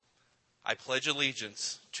I pledge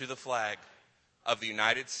allegiance to the flag of the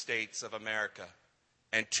United States of America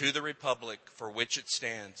and to the republic for which it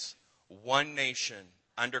stands, one nation,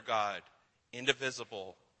 under God,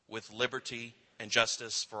 indivisible, with liberty and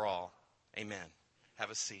justice for all. Amen.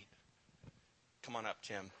 Have a seat. Come on up,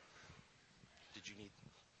 Tim. Did you need...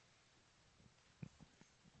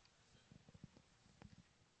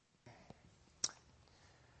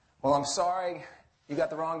 Well, I'm sorry you got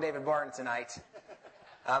the wrong David Barton tonight.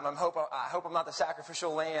 I hope I'm not the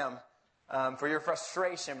sacrificial lamb for your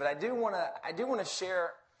frustration, but I do want to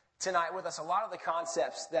share tonight with us a lot of the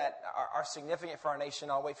concepts that are significant for our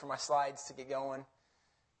nation. I'll wait for my slides to get going.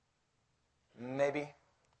 Maybe.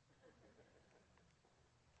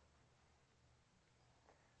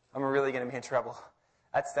 I'm really going to be in trouble.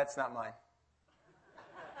 That's not mine.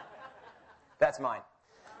 That's mine.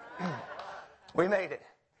 We made it.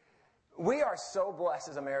 We are so blessed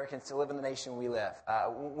as Americans to live in the nation we live.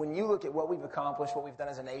 When you look at what we've accomplished, what we've done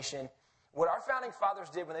as a nation, what our founding fathers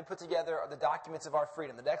did when they put together the documents of our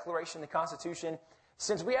freedom, the Declaration, the Constitution,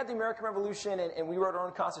 since we had the American Revolution and we wrote our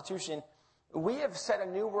own Constitution, we have set a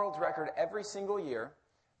new world record every single year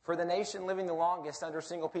for the nation living the longest under a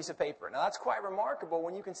single piece of paper. Now, that's quite remarkable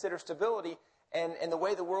when you consider stability and the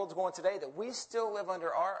way the world's going today, that we still live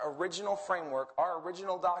under our original framework, our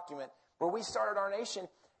original document, where we started our nation.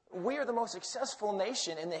 We are the most successful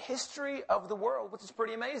nation in the history of the world, which is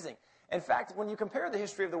pretty amazing. In fact, when you compare the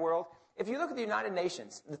history of the world, if you look at the United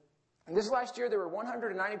Nations, this last year there were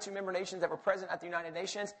 192 member nations that were present at the United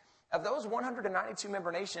Nations. Of those 192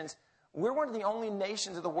 member nations, we're one of the only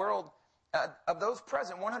nations of the world, of those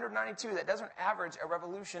present, 192, that doesn't average a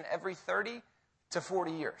revolution every 30 to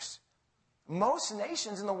 40 years. Most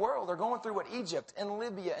nations in the world are going through what Egypt and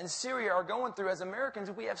Libya and Syria are going through. As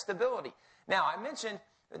Americans, we have stability. Now, I mentioned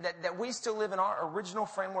that we still live in our original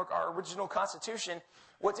framework, our original Constitution.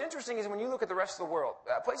 What's interesting is when you look at the rest of the world,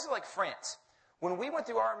 places like France, when we went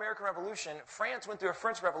through our American Revolution, France went through a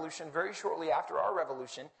French Revolution very shortly after our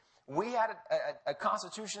revolution. We had a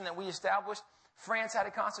constitution that we established. France had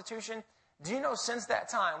a constitution. Do you know since that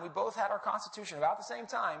time, we both had our constitution about the same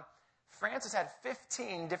time. France has had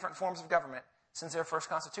 15 different forms of government since their first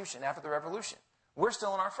constitution after the revolution. We're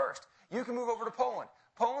still in our first. You can move over to Poland.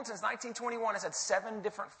 Poland, since 1921, has had 7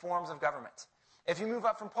 different forms of government. If you move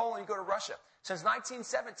up from Poland, you go to Russia. Since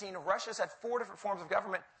 1917, Russia's had 4 different forms of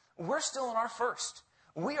government. We're still in our first.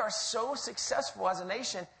 We are so successful as a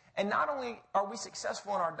nation, and not only are we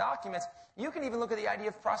successful in our documents, you can even look at the idea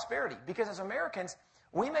of prosperity, because as Americans,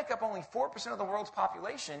 we make up only 4% of the world's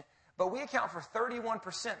population, but we account for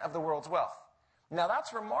 31% of the world's wealth. Now,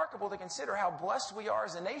 that's remarkable to consider how blessed we are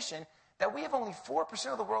as a nation, that we have only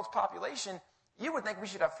 4% of the world's population. You would think we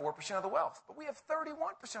should have 4% of the wealth, but we have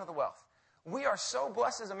 31% of the wealth. We are so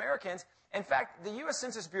blessed as Americans. In fact, the U.S.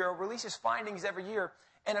 Census Bureau releases findings every year,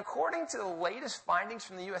 and according to the latest findings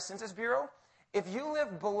from the U.S. Census Bureau, if you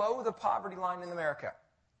live below the poverty line in America,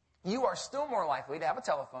 you are still more likely to have a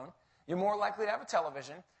telephone, you're more likely to have a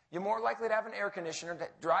television, you're more likely to have an air conditioner, to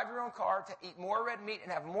drive your own car, to eat more red meat,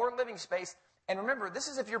 and have more living space. And remember, this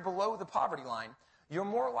is if you're below the poverty line. You're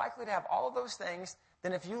more likely to have all of those things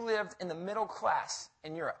than if you lived in the middle class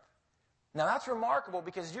in Europe. Now, that's remarkable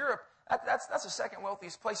because Europe, that's the second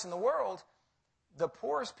wealthiest place in the world. The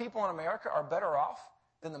poorest people in America are better off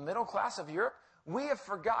than the middle class of Europe. We have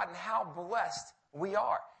forgotten how blessed we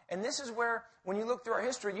are. And this is where, when you look through our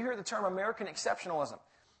history, you hear the term American exceptionalism.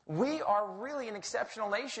 We are really an exceptional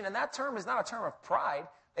nation, and that term is not a term of pride.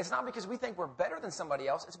 It's not because we think we're better than somebody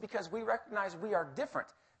else. It's because we recognize we are different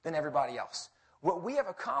than everybody else. What we have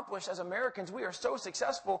accomplished as Americans, we are so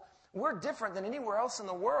successful, we're different than anywhere else in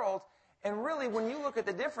the world. And really, when you look at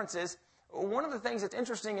the differences, one of the things that's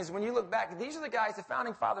interesting is when you look back, these are the guys, the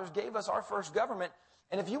founding fathers gave us our first government.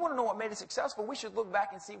 And if you want to know what made it successful, we should look back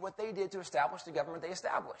and see what they did to establish the government they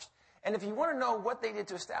established. And if you want to know what they did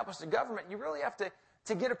to establish the government, you really have to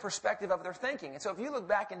get a perspective of their thinking. And so if you look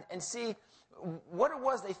back and see what it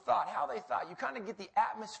was they thought, how they thought, you kind of get the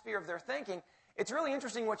atmosphere of their thinking. It's really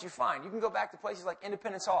interesting what you find. You can go back to places like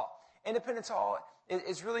Independence Hall. Independence Hall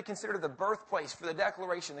is really considered the birthplace for the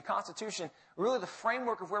Declaration, the Constitution, really the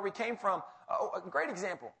framework of where we came from. A great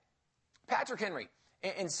example, Patrick Henry.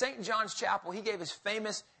 In St. John's Chapel, he gave his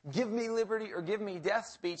famous "Give me liberty or give me death"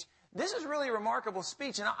 speech. This is really a remarkable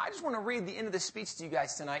speech, and I just want to read the end of the speech to you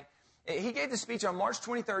guys tonight. He gave the speech on March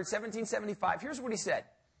 23rd, 1775. Here's what he said.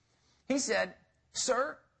 He said,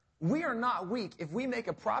 "Sir, we are not weak if we make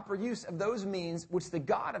a proper use of those means which the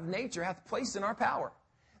God of nature hath placed in our power.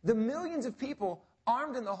 The millions of people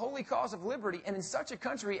armed in the holy cause of liberty and in such a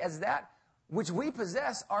country as that which we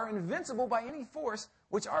possess are invincible by any force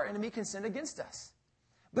which our enemy can send against us.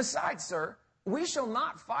 Besides, sir, we shall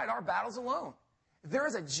not fight our battles alone. There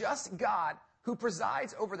is a just God who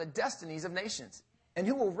presides over the destinies of nations, and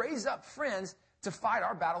who will raise up friends to fight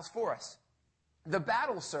our battles for us. The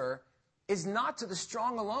battle, sir, is not to the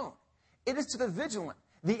strong alone. It is to the vigilant,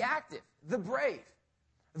 the active, the brave.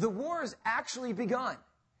 The war has actually begun.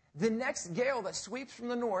 The next gale that sweeps from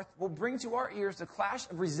the north will bring to our ears the clash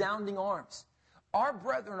of resounding arms. Our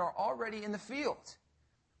brethren are already in the field.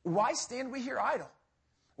 Why stand we here idle?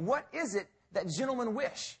 What is it that gentlemen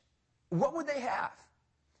wish? What would they have?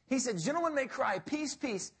 He said, gentlemen may cry, peace,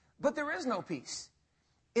 peace, but there is no peace.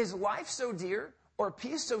 Is life so dear, or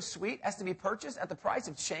peace so sweet as to be purchased at the price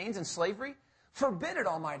of chains and slavery? Forbid it,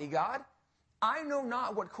 Almighty God. I know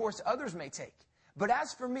not what course others may take, but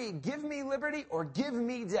as for me, give me liberty or give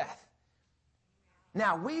me death.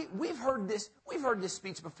 Now, we've heard this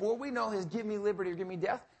speech before. We know his give me liberty or give me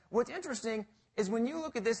death. What's interesting is when you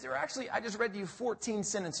look at this, I just read to you 14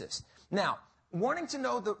 sentences. Now, wanting to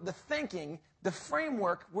know the thinking, the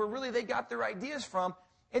framework where really they got their ideas from,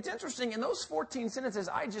 it's interesting. In those 14 sentences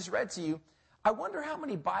I just read to you, I wonder how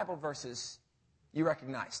many Bible verses you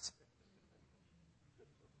recognized.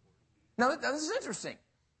 Now, this is interesting.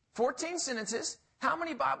 14 sentences. How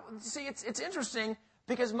many Bible? See, it's interesting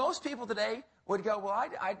because most people today would go, well,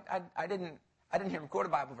 I didn't hear him quote a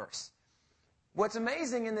Bible verse. What's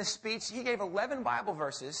amazing in this speech, he gave 11 Bible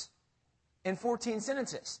verses in 14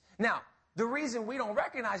 sentences. Now, the reason we don't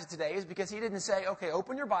recognize it today is because he didn't say, okay,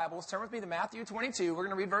 open your Bibles, turn with me to Matthew 22, we're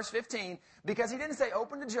going to read verse 15, because he didn't say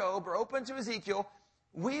open to Job or open to Ezekiel.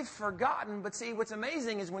 We've forgotten, but see, what's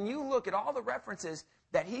amazing is when you look at all the references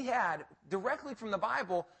that he had directly from the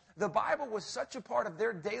Bible was such a part of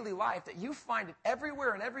their daily life that you find it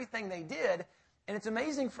everywhere in everything they did, and it's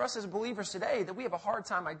amazing for us as believers today that we have a hard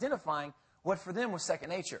time identifying what for them was second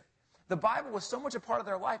nature. The Bible was so much a part of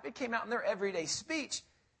their life, it came out in their everyday speech.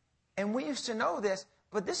 And we used to know this,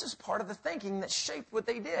 but this is part of the thinking that shaped what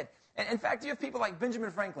they did. And in fact, you have people like Benjamin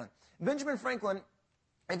Franklin. Benjamin Franklin,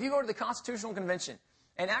 if you go to the Constitutional Convention,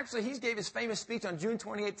 and actually he gave his famous speech on June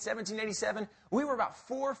 28, 1787, we were about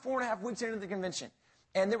 4.5 weeks into the convention.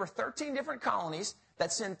 And there were 13 different colonies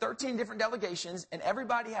that sent 13 different delegations, and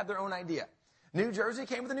everybody had their own idea. New Jersey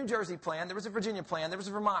came with a New Jersey plan. There was a Virginia plan. There was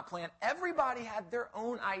a Vermont plan. Everybody had their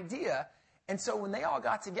own idea. And so when they all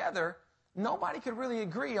got together, nobody could really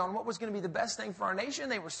agree on what was going to be the best thing for our nation.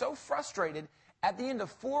 They were so frustrated at the end of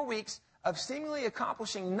 4 weeks of seemingly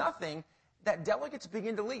accomplishing nothing that delegates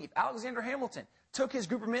began to leave. Alexander Hamilton took his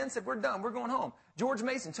group of men, said, we're done, we're going home. George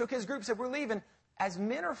Mason took his group, said, we're leaving. As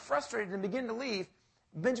men are frustrated and begin to leave,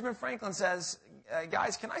 Benjamin Franklin says,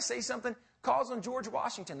 guys, can I say something? Calls on George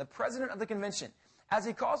Washington, the president of the convention. As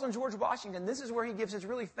he calls on George Washington, this is where he gives his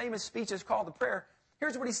really famous speech. It's called the prayer.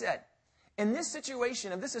 Here's what he said. In this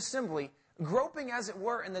situation of this assembly, groping as it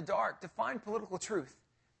were in the dark to find political truth,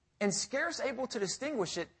 and scarce able to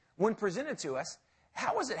distinguish it when presented to us,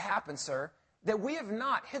 how has it happened, sir, that we have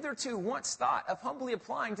not hitherto once thought of humbly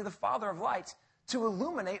applying to the Father of lights to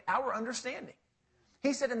illuminate our understanding?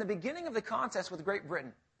 He said, in the beginning of the contest with Great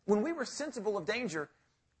Britain, when we were sensible of danger,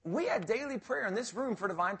 we had daily prayer in this room for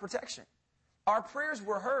divine protection. Our prayers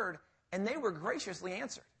were heard, and they were graciously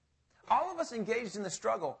answered. All of us engaged in the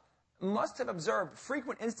struggle must have observed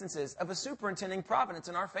frequent instances of a superintending providence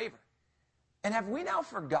in our favor. And have we now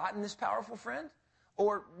forgotten this powerful friend?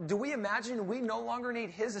 Or do we imagine we no longer need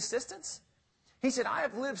his assistance? He said, I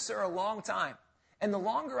have lived, sir, a long time. And the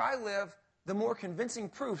longer I live, the more convincing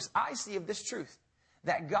proofs I see of this truth,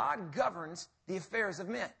 that God governs the affairs of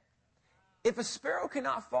men. If a sparrow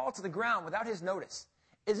cannot fall to the ground without his notice,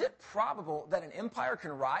 is it probable that an empire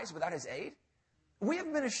can rise without his aid? We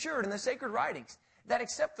have been assured in the sacred writings that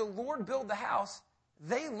except the Lord build the house,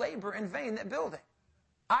 they labor in vain that build it.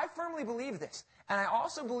 I firmly believe this, and I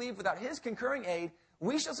also believe without his concurring aid,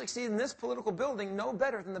 we shall succeed in this political building no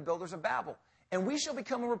better than the builders of Babel, and we shall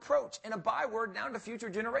become a reproach and a byword down to future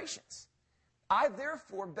generations. I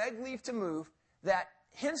therefore beg leave to move that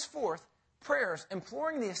henceforth prayers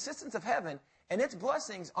imploring the assistance of heaven and its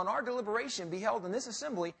blessings on our deliberation be held in this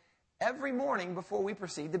assembly every morning before we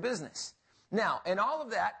proceed to business. Now, in all of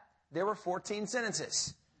that, there were 14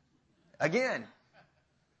 sentences. Again,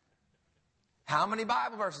 how many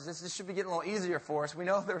Bible verses? This should be getting a little easier for us. We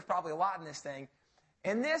know there's probably a lot in this thing.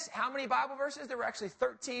 In this, how many Bible verses? There were actually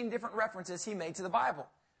 13 different references he made to the Bible.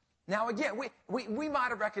 Now, again, we might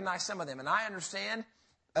have recognized some of them, and I understand,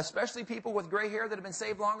 especially people with gray hair that have been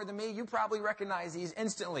saved longer than me, you probably recognize these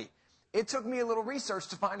instantly. It took me a little research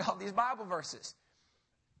to find all these Bible verses.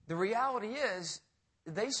 The reality is,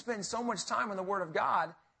 they spend so much time on the Word of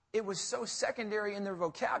God, it was so secondary in their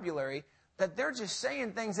vocabulary that they're just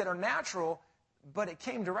saying things that are natural, but it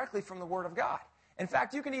came directly from the Word of God. In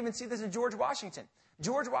fact, you can even see this in George Washington.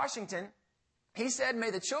 George Washington, he said, may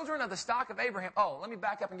the children of the stock of Abraham... Oh, let me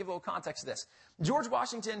back up and give a little context to this. George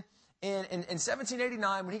Washington, in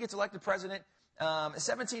 1789, when he gets elected president,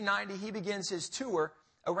 1790, he begins his tour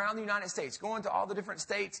around the United States, going to all the different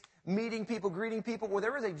states, meeting people, greeting people. Well,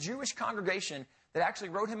 there was a Jewish congregation that actually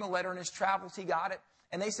wrote him a letter in his travels. He got it.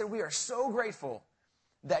 And they said, we are so grateful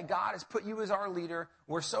that God has put you as our leader.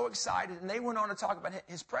 We're so excited. And they went on to talk about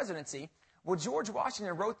his presidency. Well, George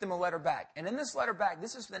Washington wrote them a letter back. And in this letter back,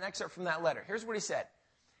 this is an excerpt from that letter. Here's what he said.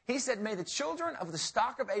 He said, may the children of the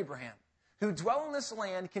stock of Abraham who dwell in this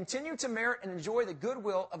land continue to merit and enjoy the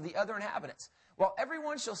goodwill of the other inhabitants, while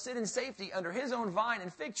everyone shall sit in safety under his own vine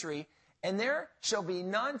and fig tree, and there shall be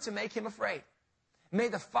none to make him afraid. May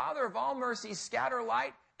the Father of all mercies scatter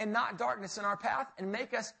light and not darkness in our path, and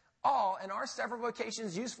make us all in our several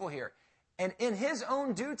vocations useful here, and in his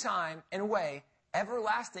own due time and way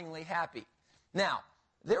everlastingly happy. Now,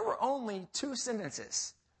 there were only 2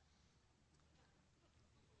 sentences.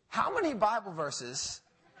 How many Bible verses?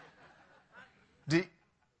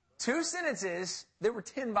 2 sentences, there were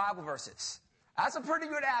 10 Bible verses. That's a pretty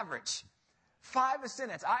good average. 5 a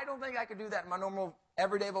sentence. I don't think I could do that in my normal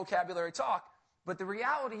everyday vocabulary talk. But the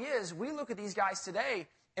reality is, we look at these guys today,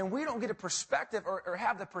 and we don't get a perspective or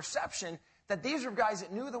have the perception that these are guys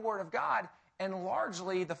that knew the Word of God, and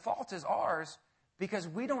largely the fault is ours because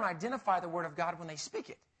we don't identify the Word of God when they speak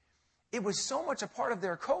it. It was so much a part of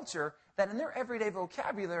their culture that in their everyday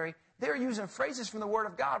vocabulary, they're using phrases from the Word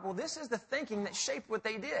of God. Well, this is the thinking that shaped what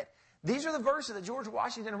they did. These are the verses that George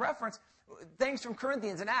Washington referenced, things from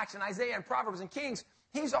Corinthians and Acts and Isaiah and Proverbs and Kings.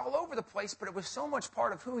 He's all over the place, but it was so much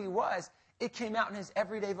part of who he was, it came out in his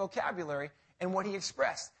everyday vocabulary and what he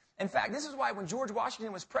expressed. In fact, this is why when George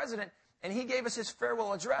Washington was president and he gave us his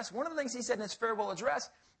farewell address, one of the things he said in his farewell address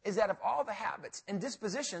is that of all the habits and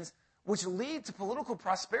dispositions which lead to political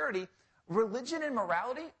prosperity, religion and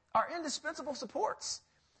morality are indispensable supports.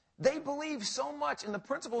 They believe so much in the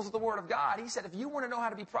principles of the Word of God. He said, if you want to know how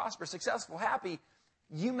to be prosperous, successful, happy,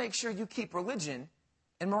 you make sure you keep religion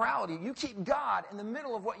and morality. You keep God in the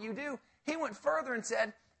middle of what you do. He went further and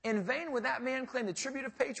said, in vain would that man claim the tribute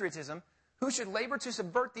of patriotism who should labor to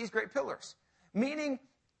subvert these great pillars. Meaning,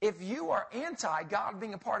 if you are anti-God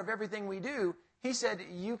being a part of everything we do, he said,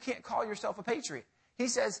 you can't call yourself a patriot. He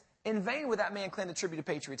says, in vain would that man claim the tribute of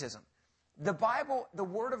patriotism. The Bible, the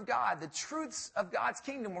Word of God, the truths of God's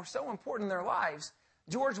kingdom were so important in their lives.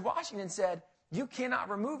 George Washington said, you cannot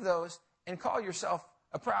remove those and call yourself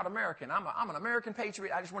a proud American. I'm an American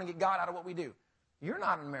patriot. I just want to get God out of what we do. You're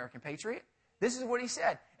not an American patriot. This is what he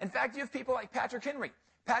said. In fact, you have people like Patrick Henry.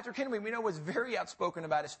 Patrick Henry, we know, was very outspoken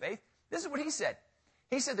about his faith. This is what he said.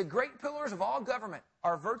 He said, the great pillars of all government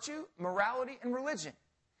are virtue, morality, and religion.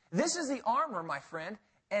 This is the armor, my friend,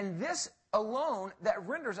 and this alone that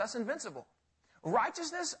renders us invincible.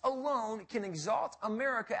 Righteousness alone can exalt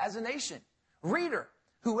America as a nation. Reader,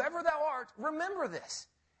 whoever thou art, remember this,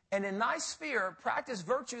 and in thy sphere practice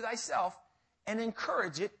virtue thyself and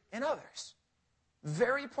encourage it in others.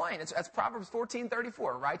 Very plain. That's Proverbs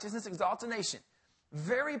 14:34. Righteousness exalts a nation.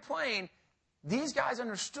 Very plain. These guys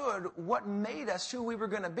understood what made us who we were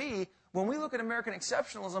going to be. When we look at American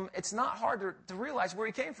exceptionalism, it's not hard to realize where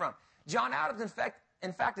he came from. John Adams, in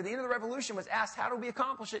fact, at the end of the Revolution, was asked, how do we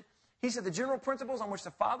accomplish it? He said the general principles on which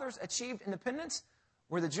the fathers achieved independence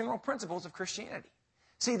were the general principles of Christianity.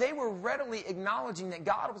 See, they were readily acknowledging that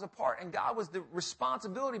God was a part and God was the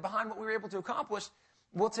responsibility behind what we were able to accomplish.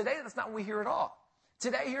 Well, today, that's not what we hear at all.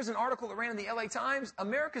 Today, here's an article that ran in the LA Times,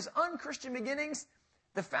 America's unchristian beginnings.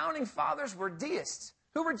 The founding fathers were deists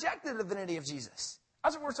who rejected the divinity of Jesus.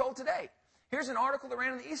 That's what we're told today. Here's an article that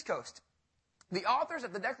ran on the East Coast. The authors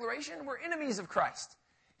of the Declaration were enemies of Christ.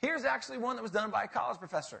 Here's actually one that was done by a college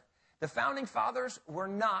professor. The founding fathers were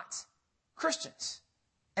not Christians.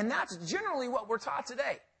 And that's generally what we're taught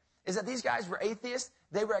today, is that these guys were atheists,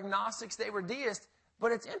 they were agnostics, they were deists.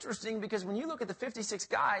 But it's interesting because when you look at the 56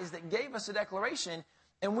 guys that gave us the Declaration,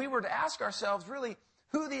 and we were to ask ourselves really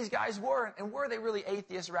who these guys were, and were they really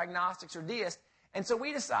atheists or agnostics or deists? And so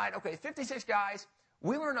we decide, okay, 56 guys,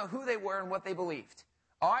 we want to know who they were and what they believed.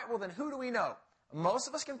 All right, well then who do we know? Most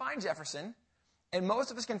of us can find Jefferson, and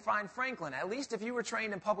most of us can find Franklin, at least if you were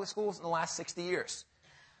trained in public schools in the last 60 years.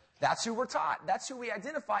 That's who we're taught. That's who we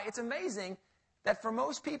identify. It's amazing that for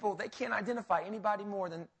most people, they can't identify anybody more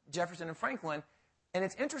than Jefferson and Franklin. And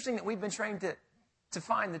it's interesting that we've been trained to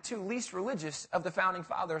find the 2 least religious of the founding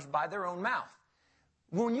fathers by their own mouth.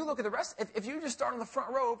 When you look at the rest, if you just start on the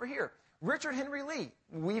front row over here, Richard Henry Lee,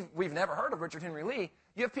 we've never heard of Richard Henry Lee.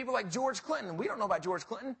 You have people like George Clinton. We don't know about George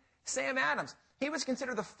Clinton. Sam Adams. He was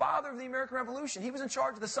considered the father of the American Revolution. He was in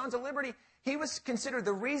charge of the Sons of Liberty. He was considered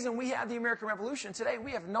the reason we had the American Revolution. Today,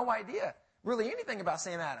 we have no idea really anything about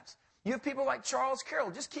Sam Adams. You have people like Charles Carroll.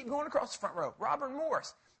 Just keep going across the front row. Robert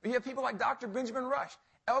Morris. You have people like Dr. Benjamin Rush.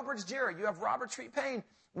 Elbridge Gerry. You have Robert Treat Paine.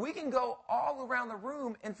 We can go all around the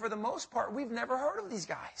room, and for the most part, we've never heard of these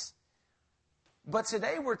guys. But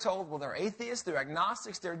today we're told, well, they're atheists, they're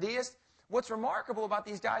agnostics, they're deists. What's remarkable about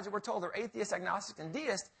these guys that we're told they're atheists, agnostics, and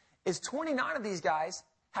deists is 29 of these guys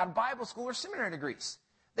have Bible school or seminary degrees.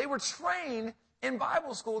 They were trained in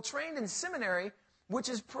Bible school, trained in seminary, which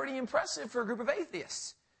is pretty impressive for a group of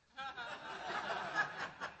atheists.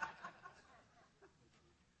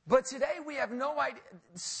 But today we have no idea.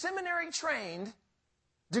 Seminary-trained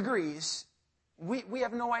degrees, we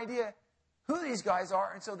have no idea who these guys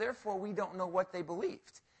are, and so therefore we don't know what they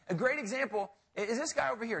believed. A great example is this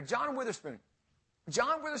guy over here, John Witherspoon.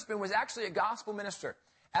 John Witherspoon was actually a gospel minister.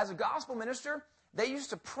 As a gospel minister, they used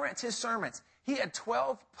to print his sermons. He had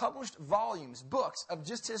 12 published volumes, books of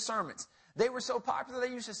just his sermons. They were so popular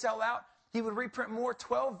they used to sell out. He would reprint more,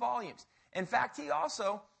 12 volumes. In fact, he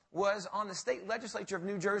also was on the state legislature of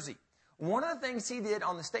New Jersey. One of the things he did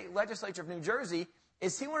on the state legislature of New Jersey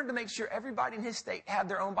is he wanted to make sure everybody in his state had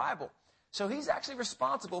their own Bible. So he's actually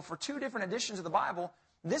responsible for 2 different editions of the Bible.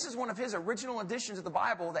 This is one of his original editions of the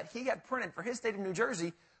Bible that he had printed for his state of New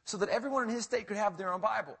Jersey so that everyone in his state could have their own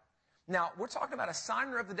Bible. Now, we're talking about a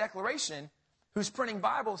signer of the Declaration who's printing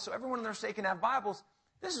Bibles so everyone in their state can have Bibles.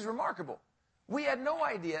 This is remarkable. We had no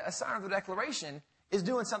idea a signer of the Declaration is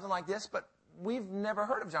doing something like this, but we've never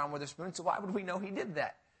heard of John Witherspoon, so why would we know he did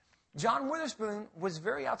that? John Witherspoon was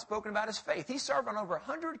very outspoken about his faith. He served on over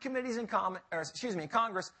 100 committees in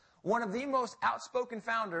Congress, one of the most outspoken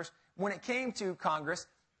founders when it came to Congress.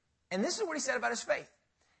 And this is what he said about his faith.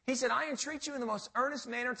 He said, I entreat you in the most earnest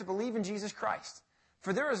manner to believe in Jesus Christ,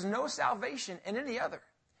 for there is no salvation in any other.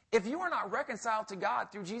 If you are not reconciled to God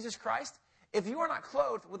through Jesus Christ, if you are not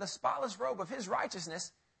clothed with a spotless robe of his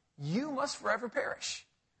righteousness, you must forever perish.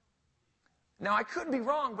 Now, I could be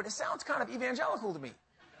wrong, but it sounds kind of evangelical to me.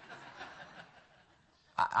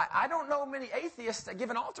 I don't know many atheists that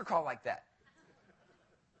give an altar call like that.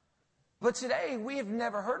 But today, we have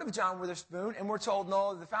never heard of John Witherspoon, and we're told,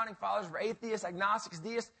 no, the founding fathers were atheists, agnostics,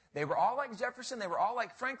 deists. They were all like Jefferson. They were all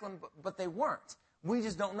like Franklin, but they weren't. We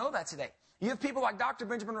just don't know that today. You have people like Dr.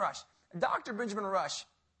 Benjamin Rush. Dr. Benjamin Rush,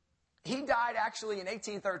 he died actually in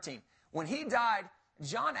 1813. When he died,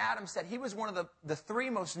 John Adams said he was one of the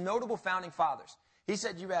 3 most notable founding fathers. He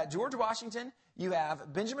said you had George Washington, you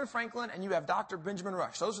have Benjamin Franklin, and you have Dr. Benjamin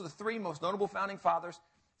Rush. Those are the 3 most notable founding fathers.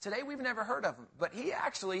 Today, we've never heard of him, but he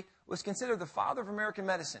actually was considered the father of American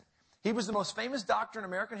medicine. He was the most famous doctor in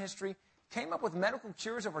American history, came up with medical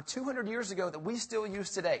cures over 200 years ago that we still use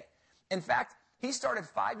today. In fact, he started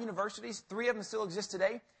 5 universities. 3 of them still exist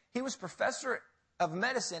today. He was professor of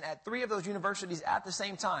medicine at 3 of those universities at the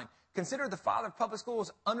same time. Considered the father of public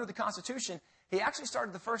schools under the Constitution, he actually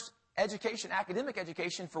started the first academic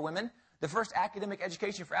education for women, the first academic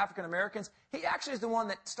education for African Americans. He actually is the one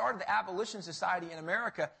that started the Abolition Society in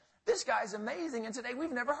America. This guy's amazing, and today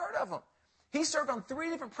we've never heard of him. He served on 3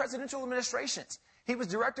 different presidential administrations. He was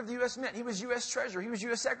director of the U.S. Mint. He was U.S. Treasurer. He was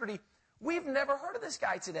U.S. Secretary. We've never heard of this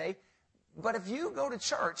guy today. But if you go to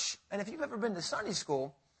church, and if you've ever been to Sunday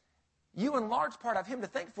school, you in large part have him to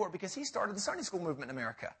thank for it because he started the Sunday school movement in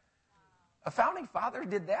America. A founding father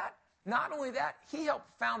did that. Not only that, he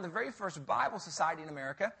helped found the very first Bible Society in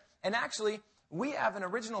America. And actually, we have an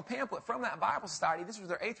original pamphlet from that Bible Society. This was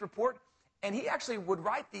their 8th report. And he actually would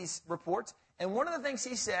write these reports. And one of the things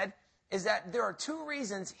he said is that there are 2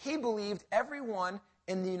 reasons he believed everyone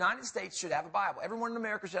in the United States should have a Bible. Everyone in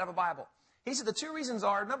America should have a Bible. He said the 2 reasons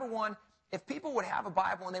are, number 1, if people would have a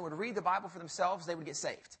Bible and they would read the Bible for themselves, they would get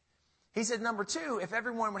saved. He said, number 2, if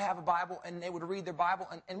everyone would have a Bible and they would read their Bible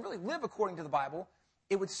and really live according to the Bible,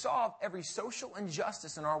 it would solve every social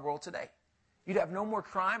injustice in our world today. You'd have no more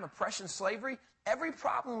crime, oppression, slavery. Every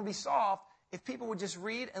problem would be solved if people would just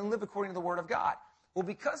read and live according to the Word of God. Well,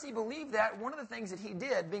 because he believed that, one of the things that he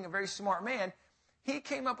did, being a very smart man, he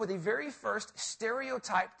came up with the very first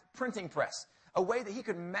stereotyped printing press, a way that he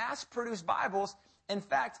could mass-produce Bibles. In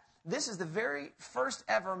fact, this is the very first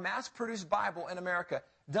ever mass-produced Bible in America,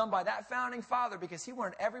 done by that founding father because he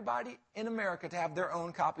wanted everybody in America to have their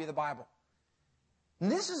own copy of the Bible.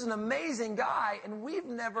 And this is an amazing guy, and we've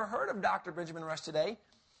never heard of Dr. Benjamin Rush today.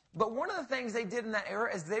 But one of the things they did in that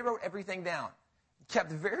era is they wrote everything down,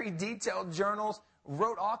 kept very detailed journals,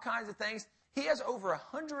 wrote all kinds of things. He has over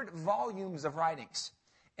 100 volumes of writings.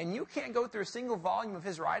 And you can't go through a single volume of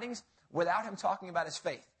his writings without him talking about his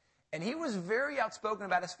faith. And he was very outspoken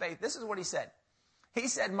about his faith. This is what he said. He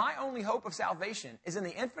said, my only hope of salvation is in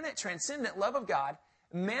the infinite, transcendent love of God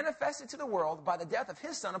manifested to the world by the death of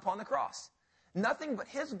his Son upon the cross. Nothing but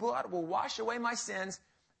his blood will wash away my sins.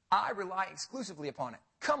 I rely exclusively upon it.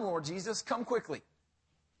 Come, Lord Jesus, come quickly.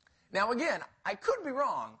 Now again, I could be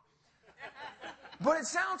wrong, but it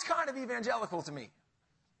sounds kind of evangelical to me.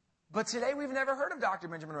 But today we've never heard of Dr.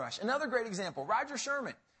 Benjamin Rush. Another great example, Roger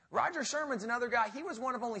Sherman. Roger Sherman's another guy. He was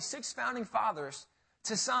one of only 6 founding fathers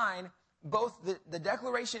to sign both the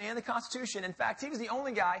Declaration and the Constitution. In fact, he was the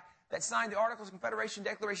only guy that signed the Articles of Confederation,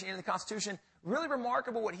 Declaration, and the Constitution. Really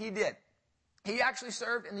remarkable what he did. He actually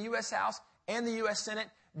served in the U.S. House and the U.S. Senate,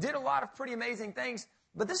 did a lot of pretty amazing things.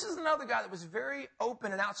 But this is another guy that was very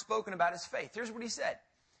open and outspoken about his faith. Here's what he said.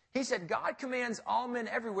 He said, God commands all men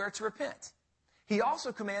everywhere to repent. He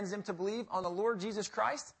also commands them to believe on the Lord Jesus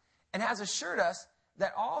Christ and has assured us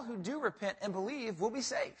that all who do repent and believe will be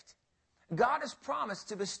saved. God has promised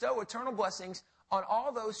to bestow eternal blessings on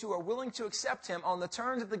all those who are willing to accept him on the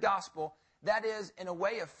terms of the gospel, that is, in a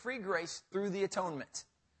way of free grace through the atonement.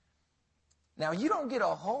 Now, you don't get a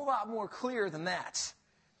whole lot more clear than that.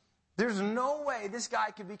 There's no way this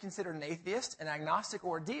guy could be considered an atheist, an agnostic,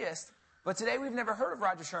 or a deist, but today we've never heard of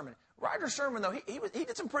Roger Sherman. Roger Sherman, though, he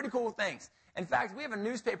did some pretty cool things. In fact, we have a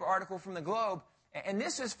newspaper article from the Globe, and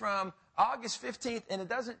this is from August 15th, and it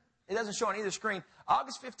doesn't show on either screen.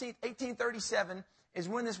 August 15th, 1837 is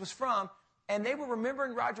when this was from, and they were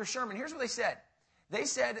remembering Roger Sherman. Here's what they said. They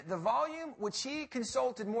said the volume which he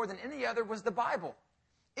consulted more than any other was the Bible.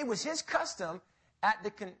 It was his custom at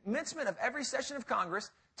the commencement of every session of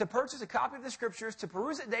Congress to purchase a copy of the Scriptures, to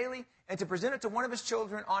peruse it daily, and to present it to one of his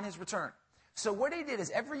children on his return. So what he did is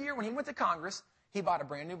every year when he went to Congress, he bought a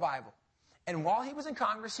brand new Bible. And while he was in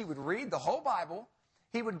Congress, he would read the whole Bible.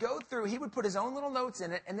 He would go through, he would put his own little notes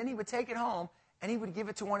in it, and then he would take it home, and he would give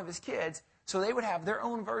it to one of his kids, so they would have their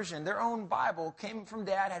own version, their own Bible, came from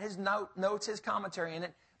Dad, had his notes, his commentary in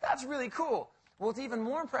it. That's really cool. Well, it's even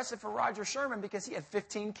more impressive for Roger Sherman because he had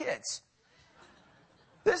 15 kids.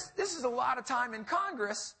 This is a lot of time in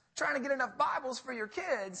Congress trying to get enough Bibles for your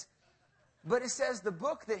kids. But it says the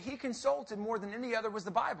book that he consulted more than any other was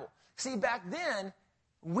the Bible. See, back then,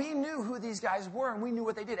 we knew who these guys were and we knew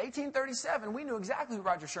what they did. 1837, we knew exactly who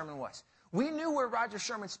Roger Sherman was. We knew where Roger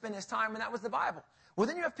Sherman spent his time, and that was the Bible. Well,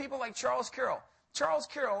 then you have people like Charles Carroll. Charles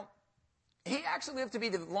Carroll, he actually lived to be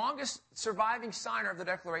the longest surviving signer of the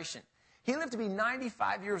Declaration. He lived to be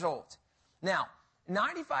 95 years old. Now,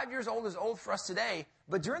 95 years old is old for us today,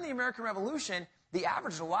 but during the American Revolution, the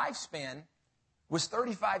average lifespan was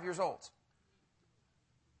 35 years old.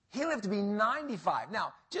 He lived to be 95.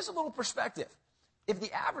 Now, just a little perspective. If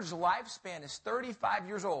the average lifespan is 35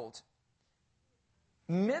 years old,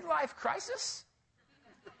 midlife crisis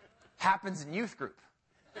happens in youth group.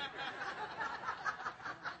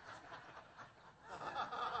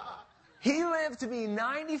 He lived to be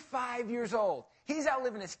 95 years old. He's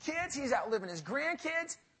outliving his kids. He's outliving his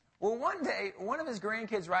grandkids. Well, one day, one of his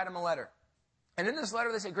grandkids write him a letter. And in this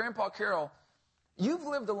letter, they say, Grandpa Carroll, you've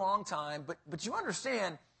lived a long time, but you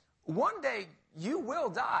understand, one day you will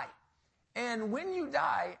die. And when you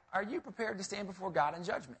die, are you prepared to stand before God in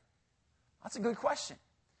judgment? That's a good question.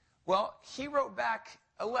 Well, he wrote back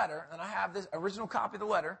a letter, and I have this original copy of the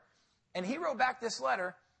letter, and he wrote back this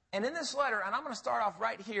letter, and in this letter, and I'm going to start off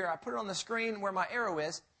right here, I put it on the screen where my arrow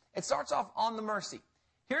is, it starts off on the mercy.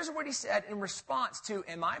 Here's what he said in response to,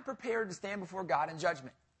 am I prepared to stand before God in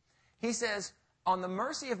judgment? He says, on the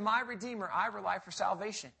mercy of my Redeemer, I rely for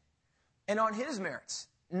salvation, and on his merits,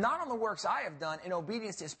 not on the works I have done in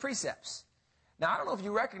obedience to his precepts. Now, I don't know if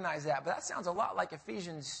you recognize that, but that sounds a lot like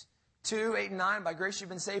Ephesians 2, 8, and 9. By grace you've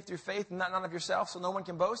been saved through faith, and not none of yourself, so no one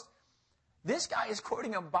can boast. This guy is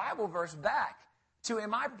quoting a Bible verse back to,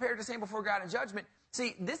 am I prepared to stand before God in judgment?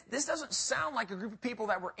 See, this doesn't sound like a group of people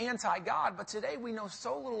that were anti-God, but today we know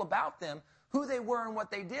so little about them, who they were and what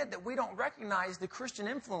they did, that we don't recognize the Christian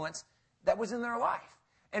influence that was in their life.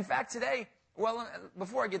 In fact, today, well,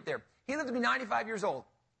 before I get there, he lived to be 95 years old.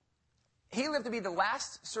 He lived to be the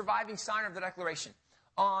last surviving signer of the Declaration.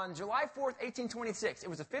 On July 4th, 1826, it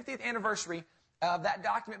was the 50th anniversary of that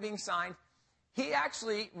document being signed. He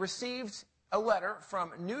actually received a letter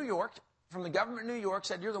from New York, from the government of New York,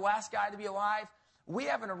 said, you're the last guy to be alive. We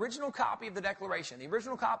have an original copy of the Declaration. The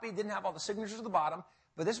original copy didn't have all the signatures at the bottom,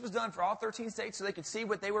 but this was done for all 13 states so they could see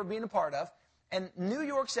what they were being a part of. And New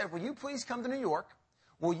York said, will you please come to New York?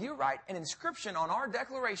 Will you write an inscription on our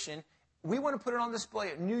Declaration? We want to put it on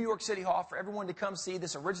display at New York City Hall for everyone to come see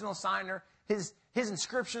this original signer, his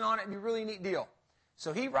inscription on it. It'd be a really neat deal.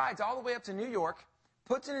 So he rides all the way up to New York,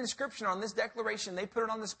 puts an inscription on this Declaration. They put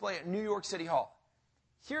it on display at New York City Hall.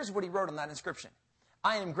 Here's what he wrote on that inscription.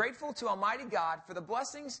 I am grateful to Almighty God for the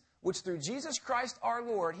blessings which through Jesus Christ our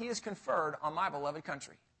Lord He has conferred on my beloved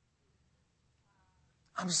country.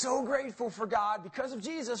 I'm so grateful for God, because of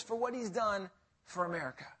Jesus, for what He's done for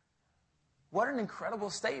America. What an incredible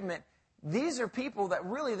statement. These are people that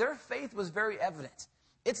really, their faith was very evident.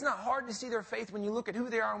 It's not hard to see their faith when you look at who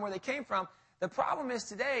they are and where they came from. The problem is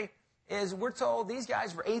today is we're told these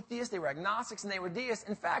guys were atheists, they were agnostics, and they were deists.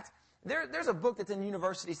 In fact, there's a book that's in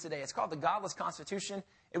universities today. It's called The Godless Constitution.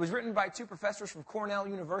 It was written by 2 professors from Cornell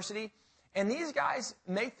University. And these guys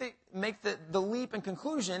make the leap and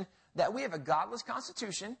conclusion that we have a godless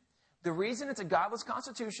constitution. The reason it's a godless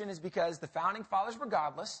constitution is because the founding fathers were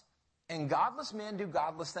godless, and godless men do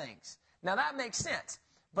godless things. Now, that makes sense.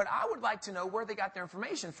 But I would like to know where they got their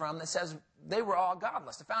information from that says they were all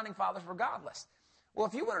godless. The founding fathers were godless. Well,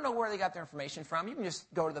 if you want to know where they got their information from, you can just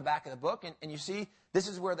go to the back of the book, and you see this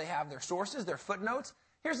is where they have their sources, their footnotes.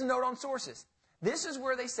 Here's a note on sources. This is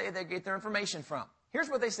where they say they get their information from. Here's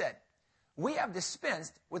what they said. We have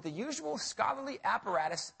dispensed with the usual scholarly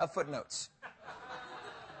apparatus of footnotes.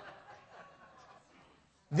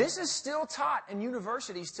 This is still taught in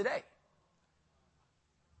universities today.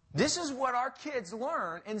 This is what our kids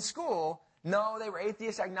learn in school. No, they were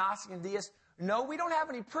atheists, agnostic, and deists. No, we don't have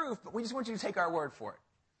any proof, but we just want you to take our word for it.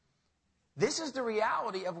 This is the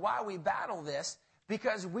reality of why we battle this,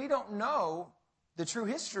 because we don't know the true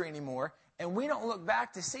history anymore, and we don't look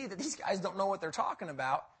back to see that these guys don't know what they're talking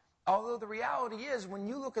about. Although the reality is, when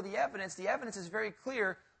you look at the evidence is very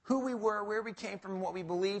clear who we were, where we came from, and what we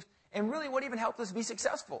believed, and really what even helped us be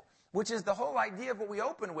successful, which is the whole idea of what we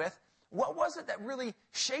open with. What was it that really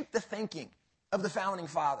shaped the thinking of the founding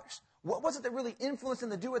fathers? What was it that really influenced them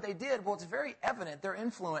to do what they did? Well, it's very evident their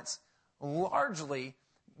influence, largely,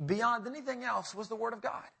 beyond anything else, was the Word of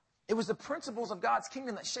God. It was the principles of God's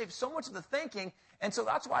kingdom that shaped so much of the thinking. And so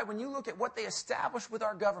that's why when you look at what they established with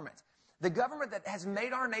our government, the government that has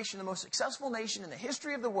made our nation the most successful nation in the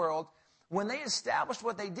history of the world, when they established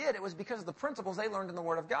what they did, it was because of the principles they learned in the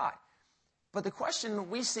Word of God. But the question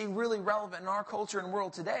we see really relevant in our culture and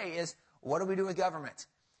world today is, what do we do with government?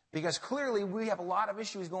 Because clearly we have a lot of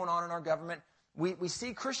issues going on in our government. We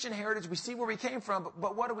see Christian heritage. We see where we came from.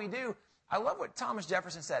 But what do? I love what Thomas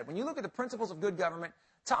Jefferson said. When you look at the principles of good government,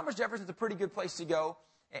 Thomas Jefferson's a pretty good place to go.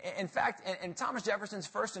 In fact, in Thomas Jefferson's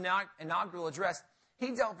first inaugural address,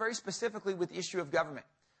 he dealt very specifically with the issue of government,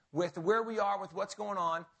 with where we are, with what's going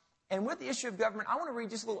on. And with the issue of government, I want to read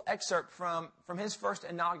just a little excerpt from his first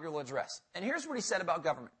inaugural address. And here's what he said about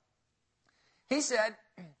government. He said,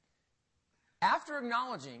 after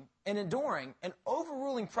acknowledging and enduring and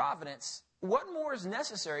overruling providence, what more is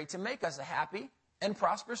necessary to make us a happy and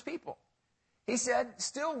prosperous people? He said,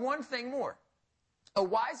 still one thing more. A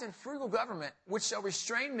wise and frugal government which shall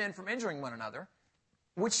restrain men from injuring one another,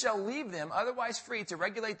 which shall leave them otherwise free to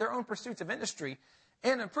regulate their own pursuits of industry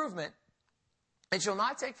and improvement, and shall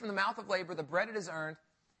not take from the mouth of labor the bread it has earned.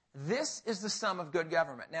 This is the sum of good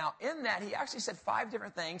government. Now, in that, he actually said 5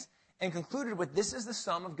 different things and concluded with, this is the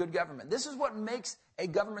sum of good government. This is what makes a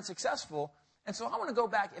government successful. And so I want to go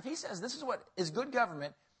back. If he says this is what is good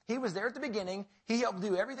government, he was there at the beginning. He helped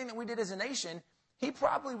do everything that we did as a nation. He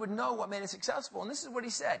probably would know what made it successful. And this is what he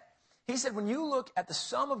said. He said, when you look at the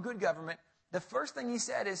sum of good government, the first thing he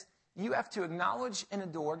said is, you have to acknowledge and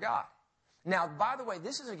adore God. Now, by the way,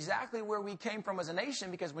 this is exactly where we came from as a nation,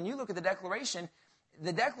 because when you look at the Declaration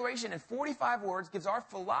in 45 words gives our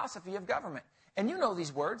philosophy of government. And you know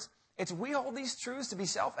these words. It's, we hold these truths to be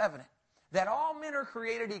self-evident, that all men are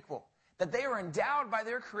created equal, that they are endowed by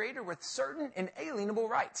their Creator with certain inalienable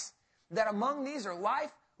rights, that among these are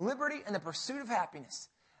life, liberty, and the pursuit of happiness,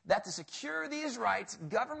 that to secure these rights,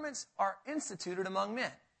 governments are instituted among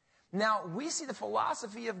men. Now, we see the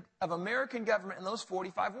philosophy of American government in those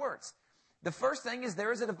 45 words. The first thing is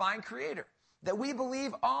there is a divine creator, that we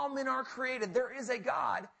believe all men are created. There is a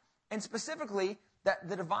God, and specifically that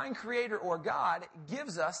the divine creator or God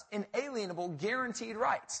gives us inalienable, guaranteed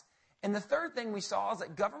rights. And the third thing we saw is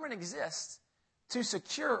that government exists to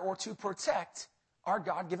secure or to protect our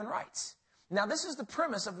God-given rights. Now, this is the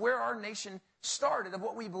premise of where our nation started, of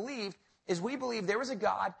what we believed, is we believe there is a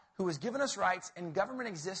God who has given us rights, and government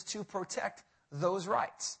exists to protect those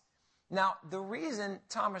rights. Now, the reason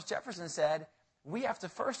Thomas Jefferson said we have to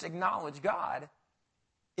first acknowledge God,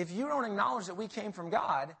 if you don't acknowledge that we came from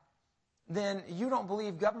God, then you don't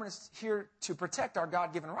believe government is here to protect our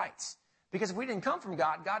God-given rights. Because if we didn't come from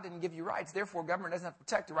God, God didn't give you rights. Therefore, government doesn't have to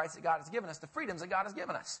protect the rights that God has given us, the freedoms that God has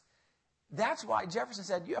given us. That's why Jefferson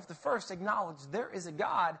said you have to first acknowledge there is a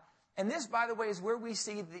God. And this, by the way, is where we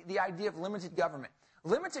see the idea of limited government.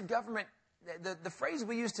 Limited government, the phrase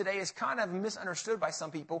we use today is kind of misunderstood by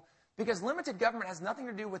some people, Because limited government has nothing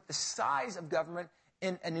to do with the size of government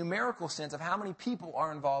in a numerical sense of how many people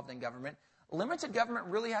are involved in government. Limited government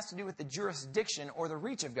really has to do with the jurisdiction or the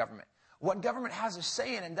reach of government. What government has a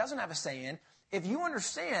say in and doesn't have a say in. If you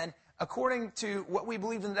understand, according to what we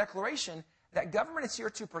believe in the Declaration, that government is here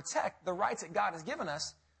to protect the rights that God has given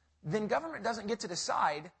us, then government doesn't get to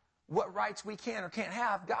decide what rights we can or can't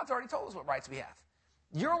have. God's already told us what rights we have.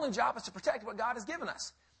 Your only job is to protect what God has given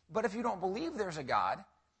us. But if you don't believe there's a God,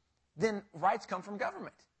 then rights come from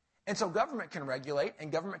government. And so government can regulate, and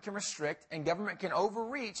government can restrict, and government can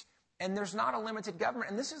overreach, and there's not a limited government.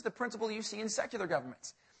 And this is the principle you see in secular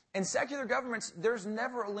governments. In secular governments, there's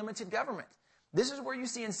never a limited government. This is where you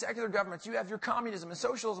see in secular governments, you have your communism and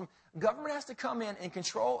socialism. Government has to come in and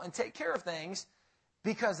control and take care of things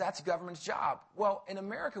because that's government's job. Well, in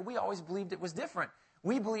America, we always believed it was different.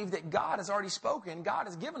 We believe that God has already spoken. God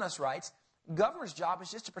has given us rights. Government's job is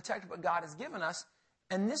just to protect what God has given us.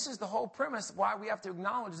 And this is the whole premise why we have to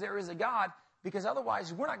acknowledge there is a God, because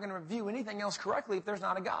otherwise we're not going to review anything else correctly if there's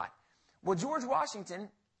not a God. Well, George Washington,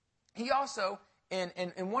 he also,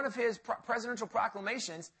 in one of his presidential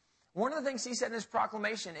proclamations, one of the things he said in his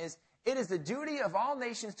proclamation is, "It is the duty of all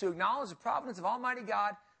nations to acknowledge the providence of Almighty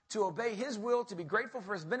God, to obey His will, to be grateful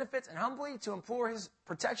for His benefits, and humbly to implore His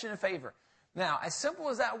protection and favor." Now, as simple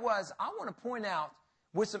as that was, I want to point out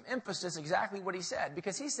with some emphasis exactly what he said,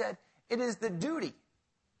 because he said, it is the duty.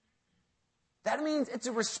 That means it's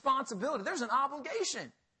a responsibility. There's an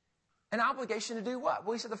obligation. An obligation to do what?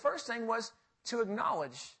 Well, he said the first thing was to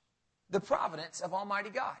acknowledge the providence of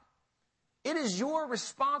Almighty God. It is your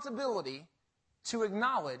responsibility to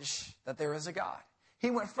acknowledge that there is a God.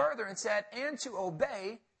 He went further and said, and to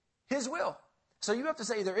obey His will. So you have to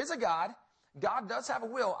say there is a God. God does have a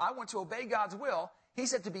will. I want to obey God's will. He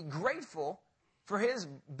said to be grateful for His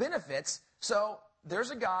benefits. So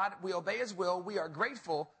there's a God. We obey His will. We are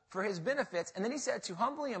grateful for His benefits. And then he said to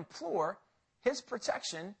humbly implore His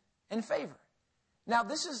protection and favor. Now,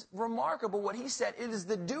 this is remarkable what he said. It is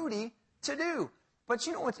the duty to do. But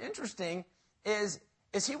you know what's interesting is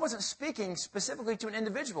he wasn't speaking specifically to an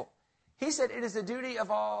individual. He said it is the duty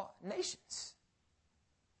of all nations.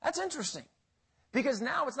 That's interesting. Because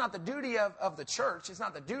now it's not the duty of the church. It's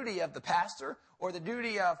not the duty of the pastor or the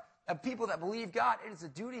duty of people that believe God. It is the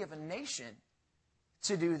duty of a nation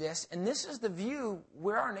to do this. And this is the view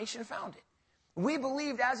where our nation found it. We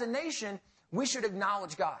believed as a nation we should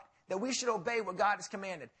acknowledge God, that we should obey what God has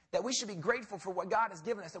commanded, that we should be grateful for what God has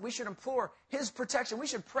given us, that we should implore His protection. We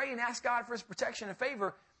should pray and ask God for His protection and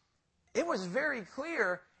favor. It was very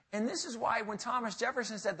clear. And this is why when Thomas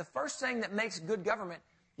Jefferson said the first thing that makes good government,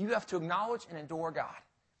 you have to acknowledge and adore God.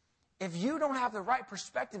 If you don't have the right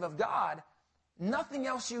perspective of God, nothing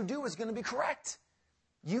else you do is going to be correct.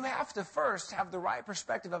 You have to first have the right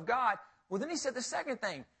perspective of God. Well, then he said the second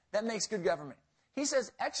thing that makes good government. He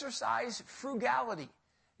says exercise frugality.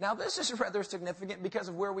 Now, this is rather significant because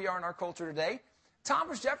of where we are in our culture today.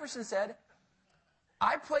 Thomas Jefferson said,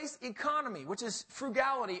 I place economy, which is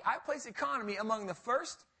frugality, I place economy among the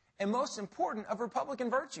first and most important of Republican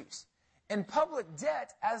virtues, and public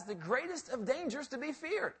debt as the greatest of dangers to be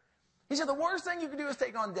feared. He said the worst thing you can do is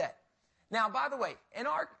take on debt. Now, by the way, in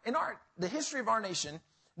the history of our nation,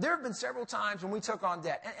 there have been several times when we took on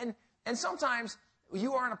debt. And sometimes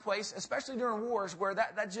you are in a place, especially during wars, where